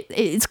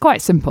 It's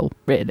quite simple,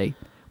 really.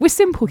 We're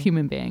simple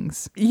human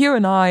beings. You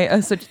and I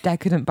are such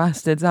decadent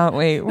bastards, aren't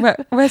we?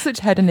 We're such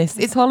hedonists.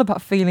 It's all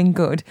about feeling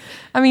good.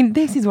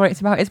 This is what it's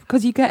about. It's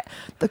because you get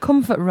the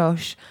comfort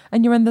rush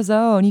and you're in the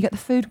zone. You get the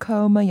food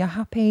coma. You're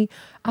happy.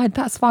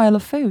 That's why I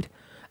love food.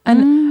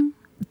 And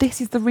this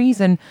is the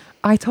reason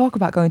I talk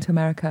about going to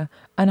America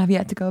and I've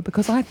yet to go,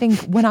 because I think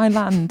when I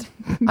land,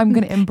 I'm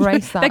going to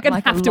embrace that. They're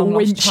going to have to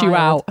winch you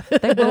out.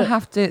 They will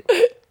have to.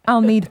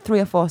 I'll need 3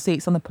 or 4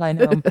 seats on the plane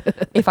home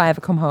if I ever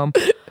come home.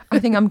 I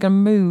think I'm going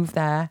to move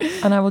there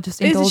and I will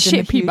just indulge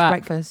in the huge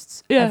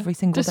breakfasts every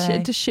single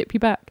day. Just ship you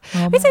back.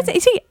 Oh,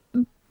 see,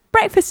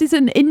 breakfast is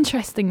an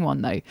interesting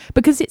one though,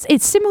 because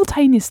it's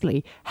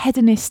simultaneously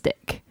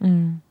hedonistic.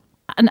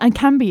 And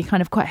can be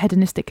kind of quite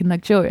hedonistic and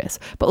luxurious,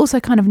 but also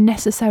kind of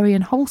necessary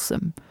and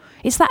wholesome.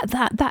 It's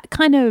that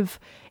kind of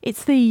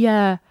it's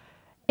the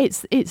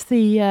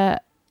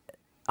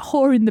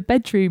whore in the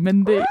bedroom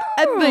and the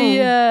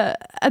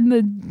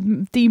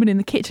demon in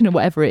the kitchen or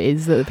whatever it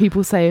is that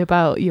people say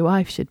about your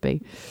wife should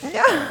be.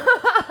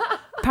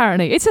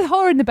 Apparently. It's a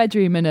whore in the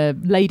bedroom and a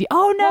lady.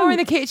 Oh, no. Whore in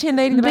the kitchen,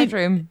 lady in the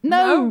bedroom.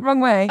 No. Wrong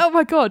way. Oh,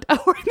 my God. A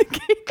whore in the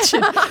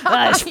kitchen.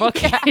 That's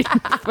fucking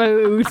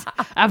food.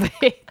 Have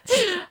it.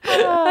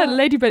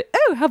 Lady bed.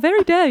 Oh, how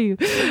very dare you.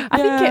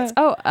 I think it's,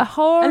 a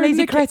whore. A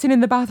lazy cretin in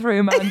the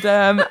bathroom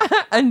and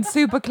and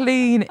super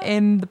clean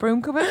in the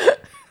broom cupboard.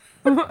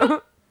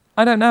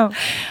 I don't know.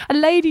 A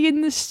lady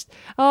in the...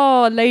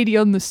 a lady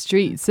on the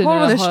streets. Whore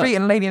on the street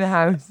and a lady in the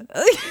house.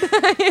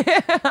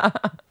 Yeah.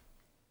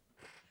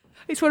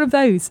 It's one of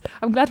those.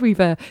 I'm glad we've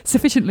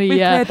sufficiently... We've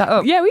cleared that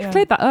up. Yeah, we've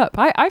cleared that up.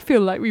 I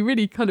feel like we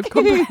really kind of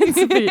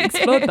comprehensively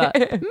explored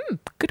that.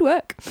 Good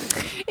work.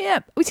 Yeah,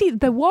 we see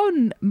the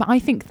one, I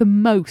think the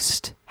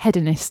most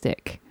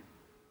hedonistic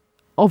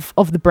of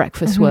the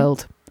breakfast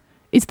world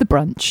is the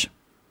brunch.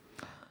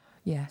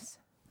 Yes.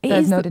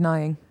 There's no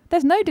denying.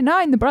 There's no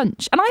denying the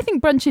brunch. And I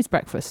think brunch is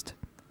breakfast.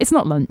 It's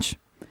not lunch.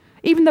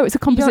 Even though it's a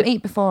composite... You don't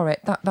eat before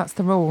it. That's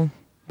the rule.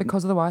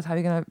 Because otherwise, how are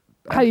you going to...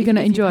 How are you going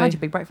to enjoy? If you had your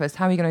big breakfast,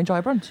 how are you going to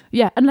enjoy brunch?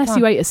 Yeah, unless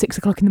you ate at 6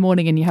 o'clock in the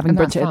morning and you're having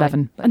brunch at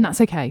 11. And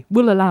that's okay.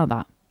 We'll allow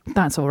that.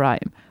 That's all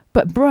right.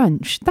 But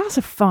brunch, that's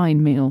a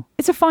fine meal.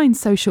 It's a fine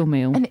social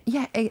meal. And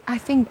yeah, I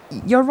think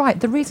you're right.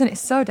 The reason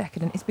it's so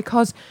decadent is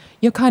because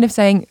you're kind of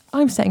saying,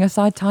 I'm setting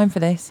aside time for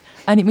this.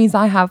 And it means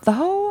I have the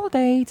whole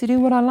day to do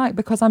what I like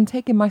because I'm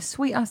taking my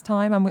sweet ass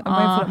time. I'm going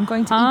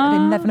to eat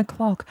at 11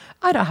 o'clock.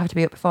 I don't have to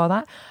be up before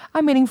that.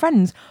 I'm meeting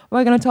friends.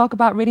 We're going to talk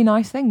about really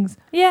nice things.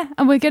 Yeah,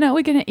 and we're gonna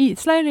eat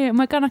slowly and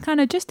we're gonna kind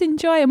of just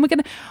enjoy and we're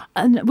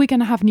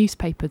gonna have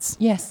newspapers.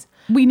 Yes.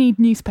 We need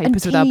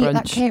newspapers with our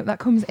brunch. That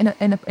comes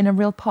in a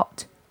real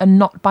pot. And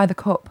not by the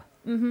cup.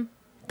 Mm-hmm.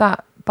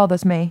 That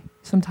bothers me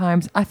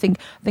sometimes. I think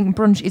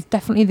brunch is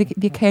definitely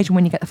the occasion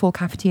when you get the full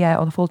cafetiere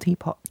or the full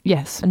teapot.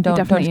 Yes, and don't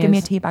just give me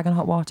a tea bag and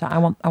hot water. I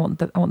want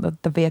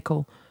the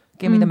vehicle.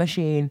 Give me the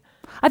machine.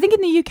 I think in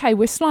the UK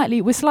we're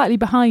slightly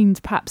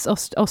behind perhaps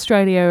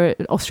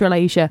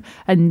Australasia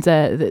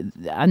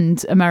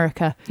and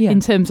America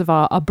in terms of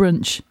our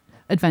brunch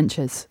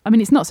adventures. I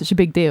mean, it's not such a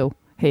big deal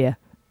here.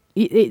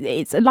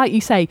 It's like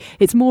you say,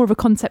 it's more of a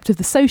concept of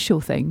the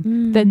social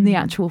thing than the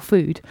actual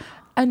food.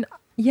 And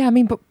yeah, I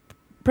mean, but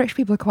British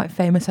people are quite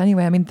famous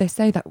anyway. I mean, they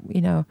say that,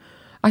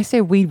 I say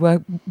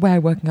we're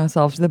working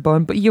ourselves to the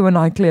bone, but you and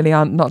I clearly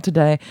aren't, not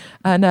today.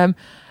 And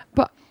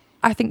but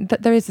I think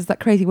that there is that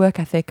crazy work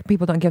ethic.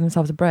 People don't give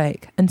themselves a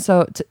break, and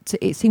so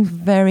it seems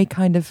very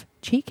kind of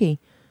cheeky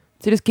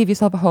to just give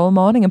yourself a whole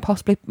morning and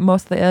possibly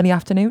most of the early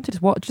afternoon to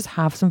just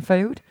have some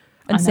food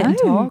and sit and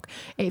talk.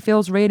 It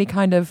feels really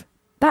kind of.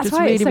 That's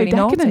why it's so really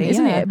decadent, naughty,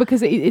 isn't it?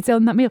 Because it's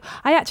on that meal.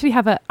 I actually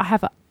have a.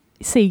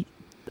 See,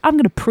 I'm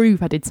going to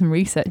prove I did some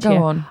research here.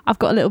 Go on. I've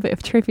got a little bit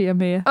of trivia,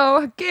 Mia.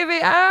 Oh, give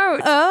it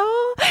out.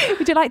 Oh,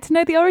 would you like to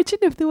know the origin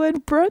of the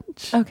word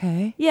brunch?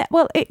 Okay. Yeah,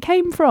 well, it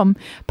came from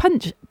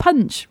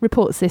Punch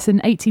reports this in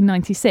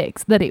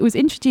 1896 that it was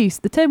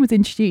introduced. The term was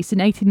introduced in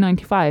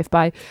 1895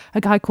 by a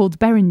guy called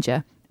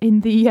Beringer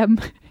in the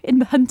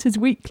Hunter's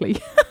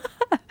Weekly,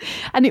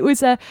 and it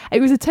was a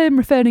term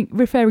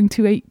referring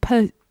to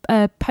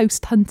a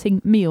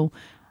post-hunting meal,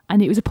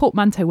 and it was a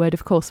portmanteau word,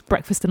 of course,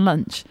 breakfast and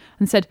lunch,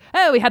 and said,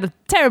 we had a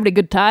terribly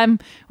good time,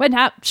 went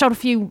out, shot a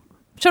few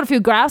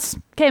grouse,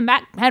 came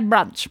back, had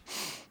brunch.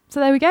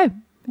 So there we go.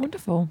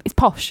 Wonderful. It's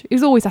posh. It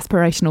was always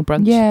aspirational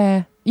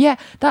brunch. Yeah,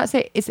 that's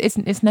it.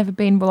 It's never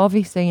been, well,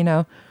 obviously,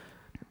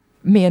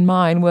 me and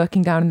mine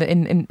working down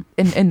in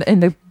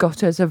the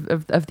gutters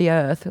of the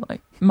earth,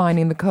 like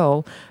mining the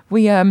coal.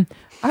 We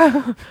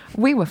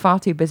were far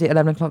too busy at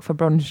 11 o'clock for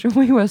brunch.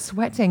 We were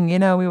sweating,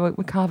 we were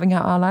carving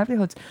out our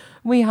livelihoods.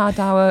 We had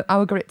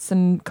our grits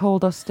and coal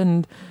dust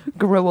and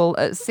gruel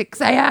at 6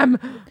 a.m.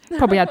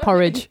 Probably had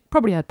porridge. Yeah,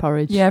 probably had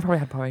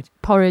porridge.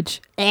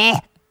 Porridge. My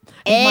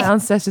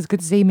ancestors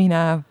could see me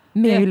now.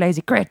 Me, you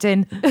lazy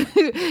cretin.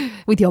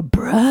 With your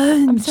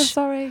brunch. I'm so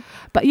sorry.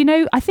 But,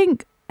 I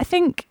think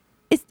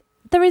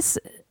there is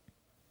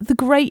the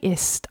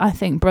greatest, I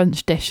think,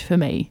 brunch dish for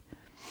me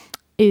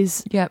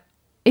is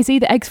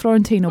either eggs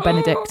Florentine or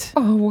Benedict.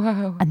 Oh,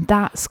 wow. And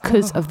that's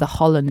because of the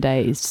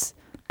hollandaise.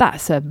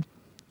 That's an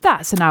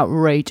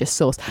outrageous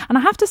sauce. And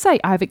I have to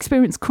say, I've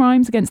experienced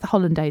crimes against the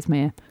hollandaise,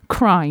 Mia.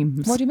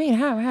 Crimes. What do you mean?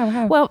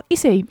 How? Well, you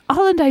see, a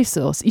hollandaise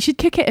sauce, you should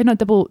cook it in a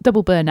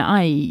double burner,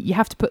 i.e. you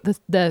have to put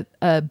the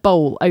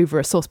bowl over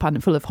a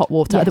saucepan full of hot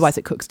water, otherwise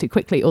it cooks too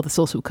quickly or the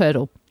sauce will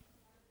curdle.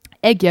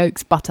 Egg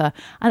yolks, butter,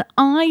 and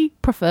I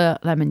prefer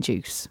lemon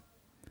juice.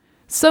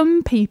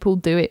 Some people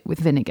do it with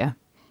vinegar.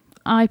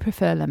 I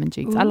prefer lemon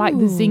juice. Ooh. I like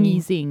the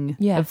zingy zing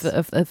of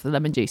the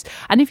lemon juice.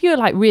 And if you're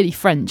like really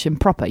French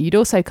and proper, you'd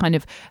also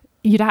heat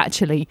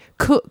the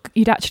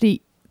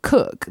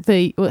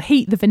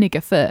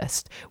vinegar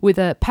first with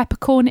a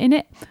peppercorn in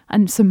it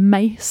and some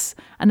mace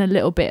and a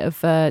little bit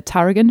of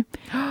tarragon.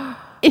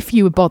 If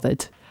you were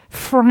bothered.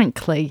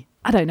 Frankly,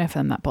 I don't know if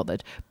I'm that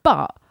bothered,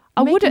 but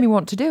I wouldn't. Making me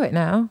want to do it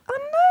now. I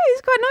know,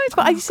 it's quite nice,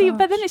 but I see. Gosh.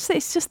 But then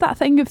it's just that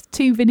thing of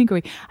too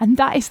vinegary, and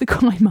that is the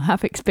crime I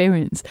have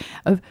experienced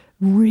of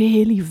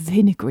really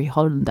vinegary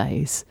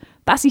hollandaise.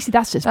 That's just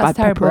bad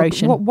terrible.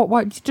 preparation.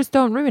 What? Just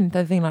don't ruin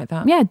the thing like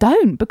that. Yeah,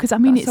 don't, because I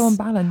mean That's it's so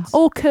unbalanced.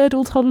 all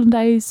curdled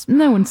hollandaise.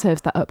 No one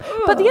serves that up.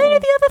 But the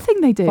other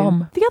thing they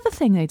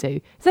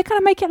do, is they kind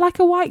of make it like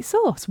a white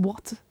sauce.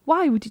 What?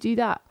 Why would you do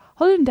that?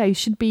 Hollandaise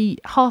should be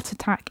heart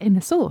attack in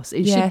the sauce.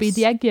 It should be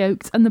the egg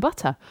yolks and the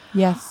butter.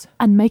 Yes.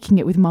 And making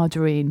it with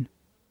margarine.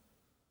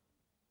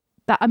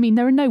 There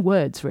are no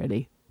words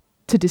really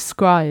to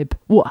describe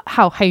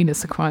how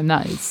heinous a crime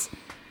that is.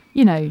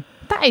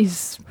 That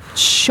is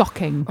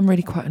shocking. I'm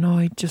really quite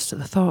annoyed just at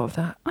the thought of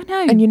that. I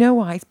know. And you know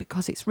why? It's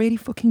because it's really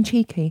fucking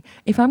cheeky.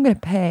 If I'm going to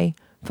pay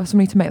for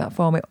somebody to make that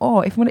for me,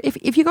 or if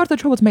you go to the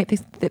trouble to make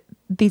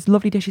these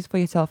lovely dishes for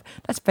yourself,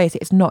 let's face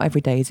it, it's not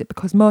every day, is it?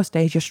 Because most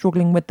days you're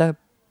struggling with the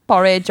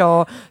porridge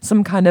or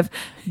some kind of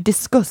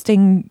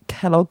disgusting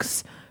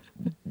Kellogg's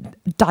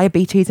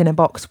diabetes in a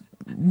box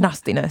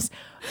nastiness.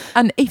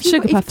 And if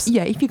you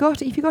go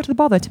to the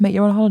bother to make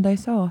your own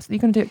hollandaise sauce, you're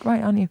going to do it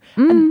right, aren't you?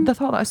 And the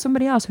thought that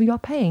somebody else who you're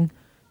paying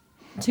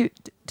to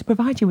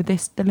provide you with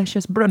this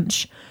delicious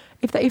brunch,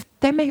 if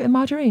they make it with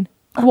margarine,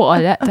 what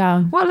a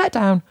letdown! What a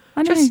letdown!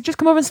 I know. Just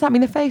come over and slap me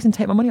in the face and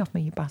take my money off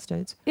me, you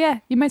bastards. Yeah,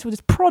 you may as well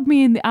just prod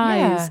me in the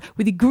eyes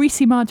with your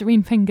greasy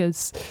margarine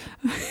fingers.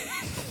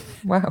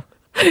 Wow,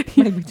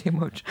 maybe too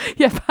much.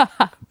 Yeah,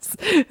 perhaps.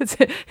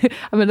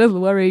 I'm a little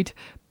worried,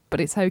 but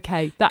it's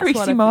okay. That's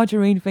greasy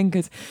margarine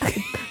fingers.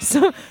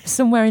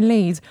 Somewhere in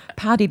Leeds,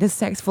 Paddy the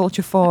sex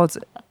vulture Ford's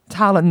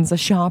talons are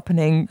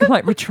sharpening,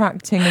 like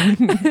retracting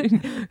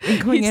and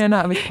coming in and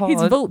out of his paws.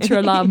 His vulture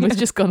alarm has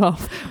just gone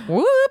off.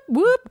 Whoop,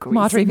 whoop.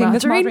 Margarine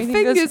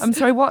fingers. I'm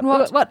sorry, what?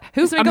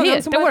 Who's I'm here?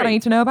 Don't worry. I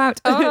need to know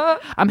about.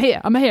 I'm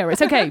here.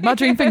 It's okay.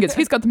 Margarine fingers.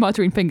 Who's got the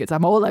margarine fingers?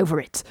 I'm all over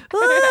it.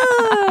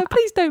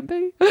 Please don't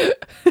be.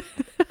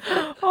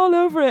 All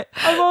over it.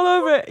 I'm all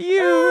over it.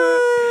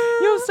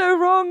 You're so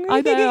wrong.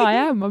 I know I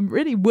am. I'm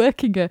really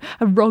working a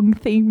wrong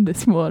theme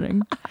this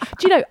morning.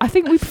 Do you know, I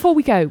think before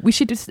we go, we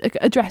should just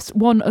address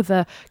one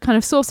other kind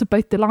of source of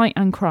both delight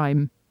and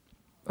crime.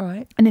 All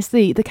right. And it's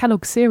the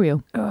Kellogg's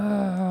cereal.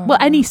 Well,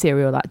 any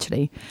cereal,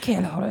 actually.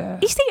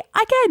 Kellogg. You see,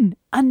 again,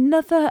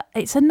 another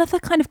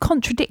kind of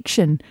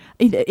contradiction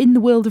in the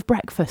world of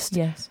breakfast.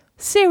 Yes.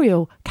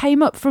 Cereal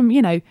came up from,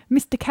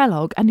 Mr.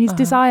 Kellogg and his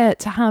desire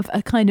to have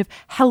a kind of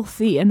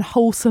healthy and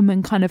wholesome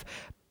and kind of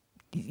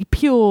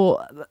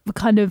pure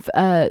kind of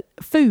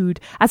food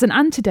as an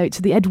antidote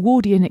to the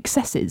Edwardian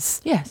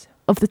excesses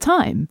of the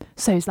time.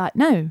 So he's like,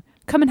 no,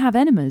 come and have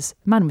enemas.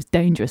 Man was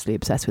dangerously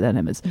obsessed with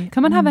enemas.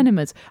 Come and have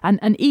enemas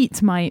and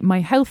eat my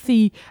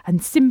healthy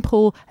and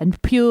simple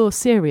and pure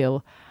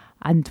cereal.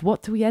 And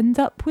what do we end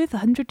up with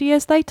 100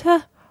 years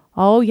later?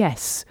 Oh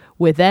yes,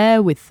 we're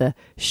there with the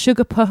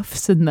sugar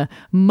puffs and the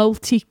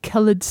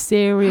multicoloured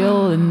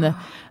cereal and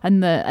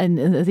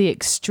the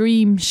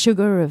extreme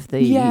sugar of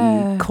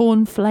the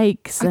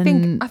cornflakes.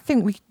 I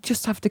think we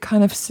just have to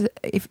kind of.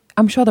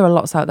 I'm sure there are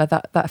lots out there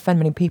that offend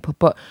many people,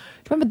 but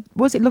do you remember?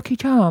 Was it Lucky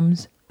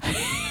Charms?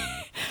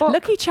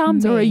 Lucky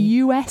Charms are a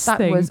US thing.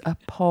 That was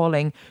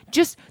appalling.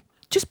 Just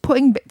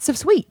putting bits of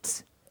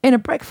sweets in a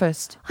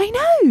breakfast. I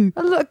know.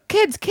 Look,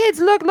 kids,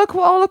 look at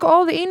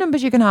all the E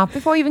numbers you can have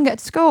before you even get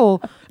to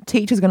school.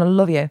 Teacher's going to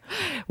love you.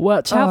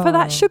 Watch out for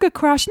that sugar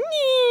crash.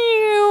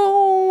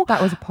 That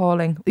was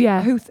appalling.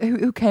 Yeah.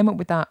 Who came up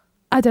with that?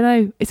 I don't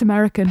know. It's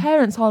American.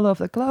 Parents all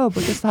over the globe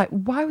were just like,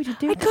 why would you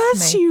do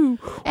this to me? You.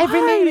 Every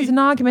meal is an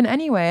argument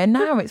anyway, and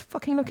now it's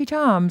fucking Lucky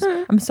Charms.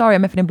 I'm sorry,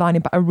 I'm effing and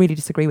blinding, but I really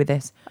disagree with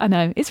this. I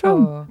know. It's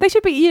wrong. They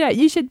should be,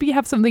 you should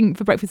have something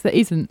for breakfast that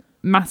isn't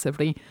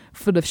massively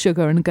full of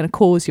sugar and going to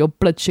cause your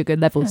blood sugar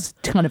levels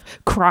to kind of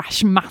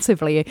crash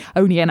massively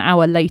only an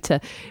hour later,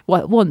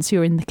 once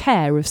you're in the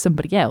care of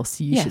somebody else,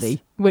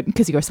 usually.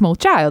 Because you're a small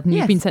child and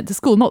you've been sent to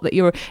school, not that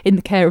you're in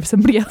the care of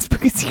somebody else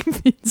because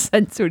you've been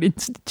sent to an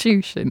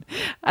institution.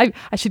 I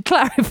should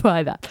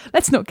clarify that.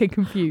 Let's not get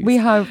confused. We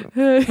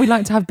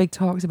like to have big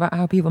talks about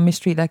how people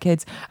mistreat their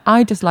kids.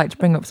 I just like to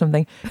bring up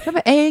something.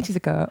 Remember ages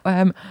ago,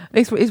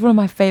 this is one of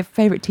my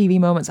favourite TV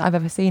moments I've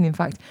ever seen. In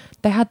fact,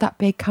 they had that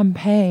big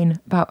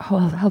campaign about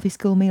healthy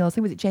school meals. I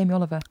think was it Jamie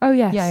Oliver? Oh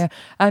yes, yeah.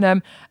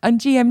 And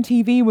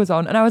GMTV was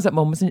on, and I was at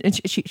Mum's,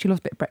 and she loves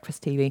a bit of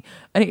breakfast TV,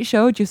 and it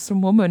showed you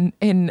some woman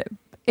in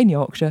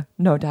Yorkshire,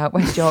 no doubt,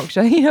 West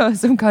Yorkshire,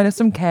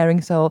 some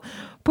caring soul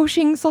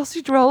pushing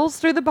sausage rolls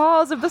through the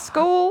bars of the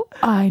school.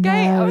 I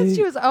know. Okay?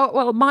 She was,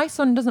 my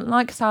son doesn't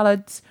like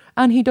salads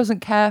and he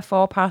doesn't care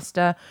for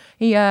pasta.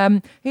 He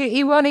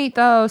won't eat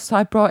those, so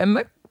I brought him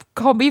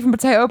corned beef and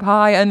potato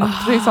pie and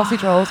 3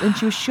 sausage rolls, and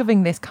she was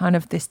shoving this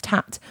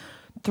tat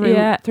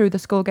through the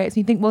school gates. And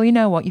you think, well, you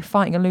know what, you're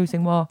fighting a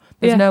losing war.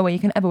 There's no way you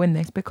can ever win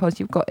this because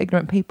you've got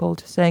ignorant people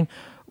just saying,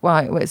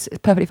 why, it's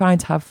perfectly fine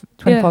to have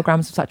 24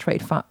 grams of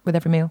saturated fat with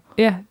every meal.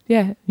 Yeah.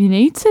 You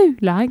need to.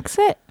 Likes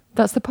it.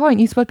 That's the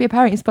point. You're supposed to be a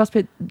parent. You're supposed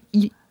to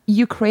be...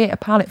 You create a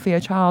palate for your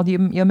child. You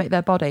make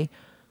their body.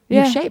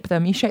 You shape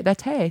them. You shape their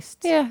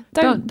tastes. Yeah.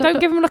 Don't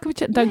give them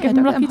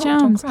Lucky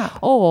Charms.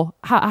 Or,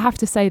 I have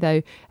to say,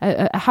 though,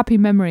 a happy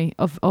memory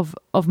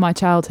of my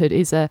childhood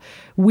is a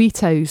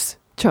Wheatos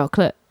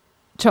chocolate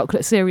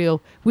chocolate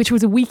cereal, which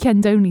was a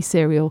weekend-only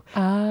cereal.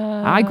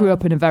 I grew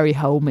up in a very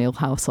wholemeal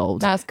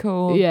household. That's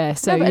cool. Yeah,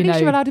 so but at least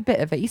you're allowed a bit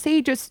of it. You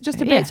see, just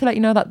a bit to let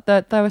you know that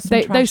there was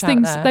some trash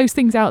out there. Those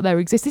things out there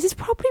exist. This is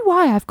probably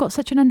why I've got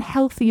such an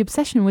unhealthy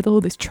obsession with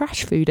all this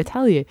trash food. I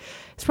tell you,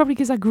 it's probably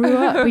because I grew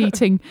up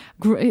eating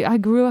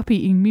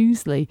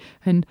muesli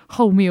and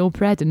wholemeal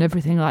bread and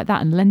everything like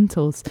that, and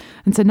lentils.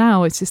 And so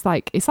now it's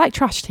like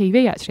trash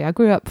TV. Actually, I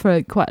grew up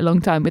for quite a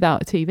long time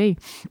without a TV.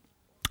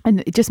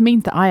 And it just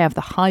means that I have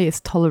the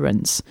highest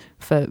tolerance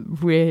for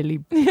really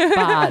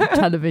bad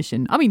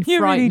television. I mean,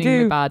 frighteningly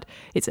really bad.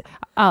 It's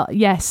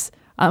yes.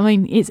 I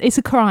mean, it's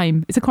a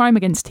crime. It's a crime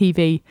against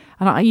TV.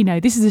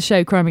 And this is a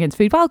show, Crime Against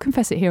Food. But I'll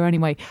confess it here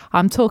anyway.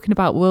 I'm talking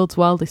about World's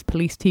Wildest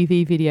Police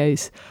TV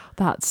videos.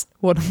 That's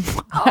what I'm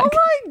like. Oh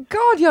my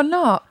God, you're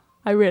not.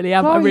 I really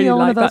am. Gloria, I really you're like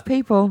one of those that.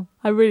 people.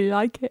 I really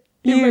like it.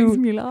 It makes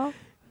me laugh.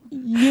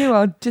 You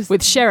are just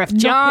with Sheriff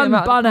John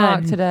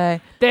Bunnan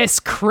today. This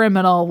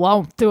criminal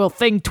won't do a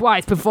thing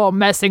twice before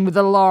messing with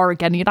the law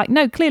again. You're like,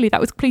 no, clearly that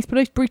was police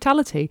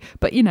brutality.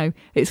 But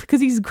it's because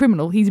he's a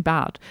criminal, he's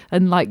bad,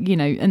 and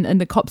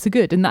and the cops are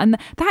good, and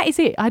that is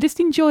it. I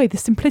just enjoy the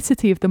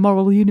simplicity of the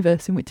moral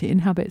universe in which it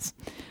inhabits.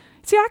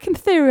 See, I can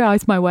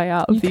theorise my way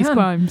out of these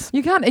crimes.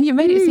 You can, and you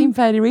made it seem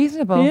fairly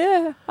reasonable.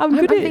 Yeah, I'm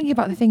thinking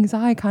about the things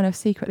I kind of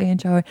secretly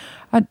enjoy.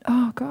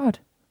 Oh God,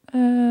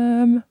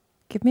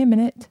 give me a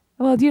minute.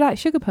 Well, do you like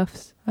Sugar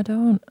Puffs? I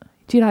don't.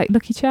 Do you like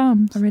Lucky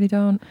Charms? I really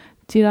don't.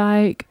 Do you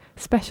like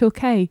Special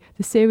K,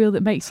 the cereal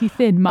that makes you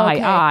thin?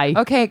 Eye.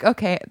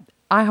 Okay.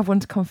 I have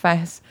one to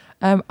confess.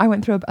 I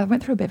went through a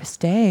bit of a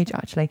stage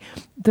actually.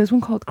 There's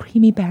one called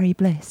Creamy Berry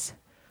Bliss.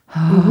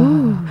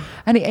 And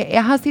it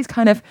has these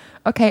kind of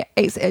I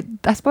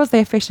suppose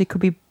they officially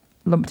could be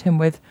lumped in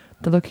with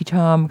the Lucky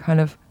Charm kind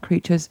of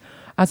creatures,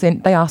 as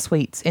in they are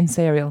sweets in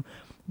cereal.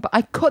 But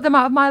I cut them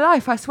out of my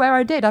life. I swear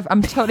I did.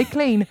 I'm totally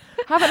clean.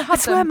 Haven't had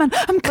them man,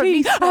 I'm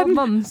clean. For at least 12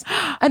 months.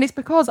 And it's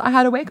because I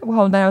had a wake-up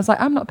call and I was like,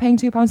 I'm not paying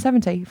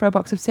 £2.70 for a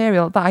box of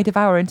cereal that I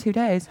devour in 2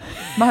 days.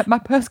 My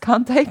purse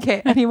can't take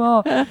it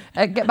anymore.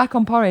 Get back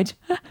on porridge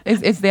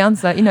is the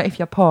answer. If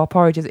you're poor,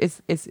 porridge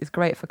is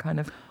great for kind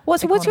of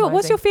What's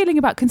your feeling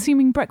about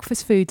consuming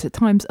breakfast foods at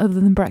times other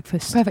than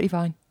breakfast? Perfectly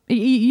fine.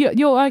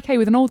 You're okay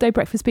with an all-day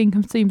breakfast being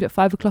consumed at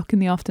 5 o'clock in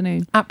the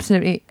afternoon?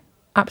 Absolutely.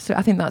 I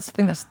think that's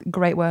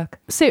great work.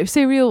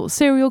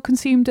 Cereal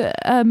consumed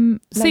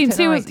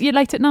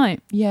late at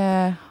night.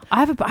 Yeah,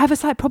 I have a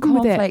slight problem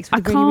with it. Cornflakes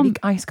with really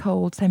ice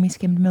cold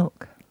semi-skimmed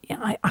milk.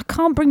 Yeah, I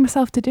can't bring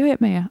myself to do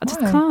it, Mia. I just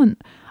can't.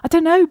 I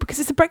don't know, because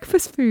it's a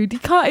breakfast food. You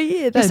can't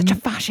eat it then. You're such a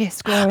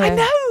fascist, Gloria.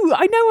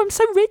 I know. I'm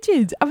so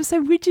rigid. I was so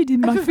rigid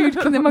in my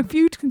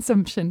food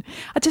consumption.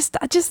 I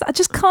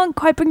just can't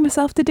quite bring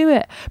myself to do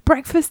it.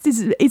 Breakfast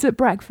is at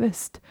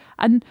breakfast,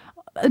 and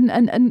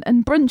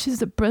brunch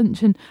is at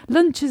brunch, and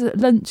lunch is at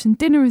lunch, and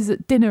dinner is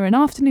at dinner, and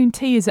afternoon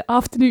tea is at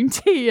afternoon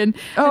tea. And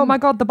my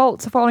God, the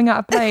bolts are falling out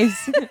of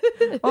place.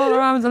 All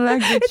arms and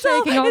legs are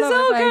shaking all over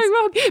the place. Going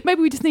wrong.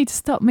 Maybe we just need to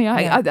stop me.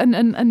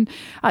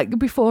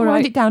 Before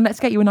wind it down. Let's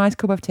get you a nice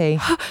cup of tea.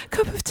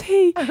 Cup of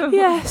tea,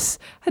 yes,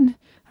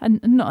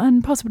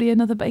 and possibly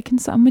another bacon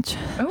sandwich.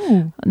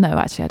 Oh no,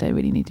 actually, I don't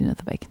really need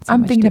another bacon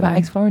sandwich. I'm thinking about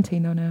eggs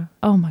Florentino now.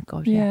 Oh my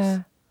God, yes.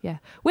 Yeah,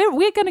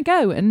 we're going to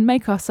go and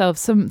make ourselves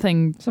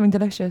something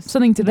delicious,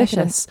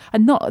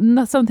 and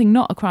not something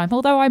not a crime.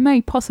 Although I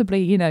may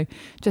possibly,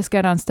 just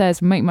go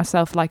downstairs and make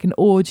myself like an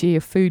orgy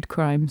of food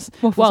crimes.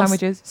 Waffle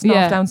sandwiches,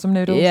 stuff down some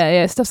noodles.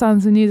 Yeah, stuff down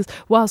some noodles,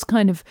 whilst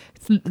kind of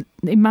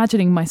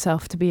imagining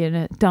myself to be in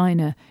a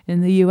diner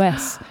in the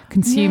US,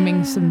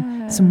 consuming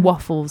some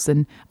waffles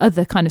and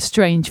other kind of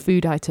strange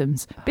food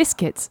items.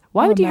 Biscuits.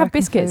 Why would you have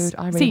biscuits? Food.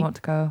 I really want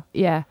to go.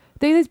 Yeah.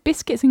 There's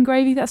biscuits and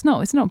gravy. It's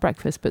not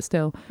breakfast, but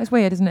still. It's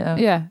weird, isn't it? Though?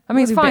 Yeah. I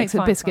mean, it's fine.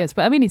 Biscuits,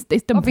 but I mean, it's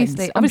dumplings.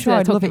 Obviously, I'm sure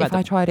I'd love it if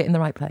I tried it in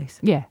the right place.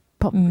 Yeah,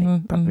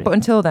 probably. But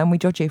until then, we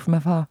judge you from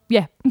afar.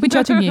 Yeah, we're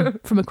judging you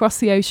from across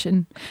the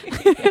ocean.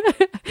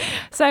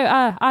 So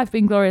I've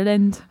been Gloria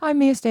Lindh. I'm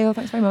Mia Steele.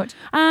 Thanks very much.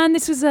 And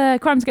this was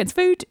Crimes Against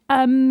Food.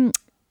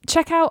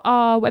 Check out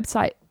our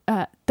website.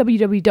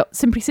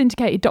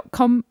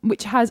 www.simplysyndicated.com,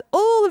 which has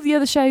all of the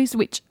other shows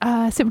which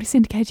Simply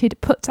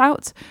Syndicated puts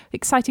out.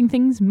 Exciting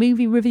things,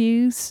 movie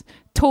reviews,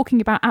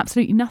 talking about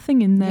absolutely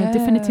nothing in their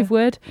definitive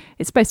word.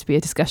 It's supposed to be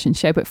a discussion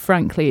show, but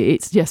frankly,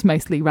 it's just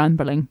mostly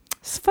rambling.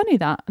 It's funny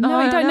that. No,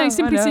 I don't know.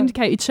 Simply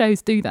Syndicated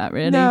shows do that,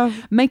 really. No.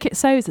 Make It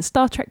So. It's a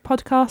Star Trek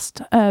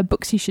podcast.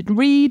 Books you should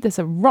read. There's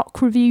a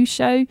rock review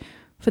show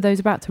for those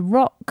about to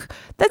rock.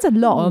 There's a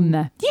lot on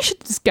there. You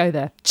should just go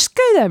there. Just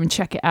go there and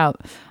check it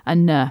out.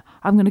 And I'm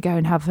going to go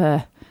and have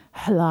a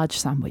large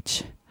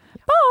sandwich.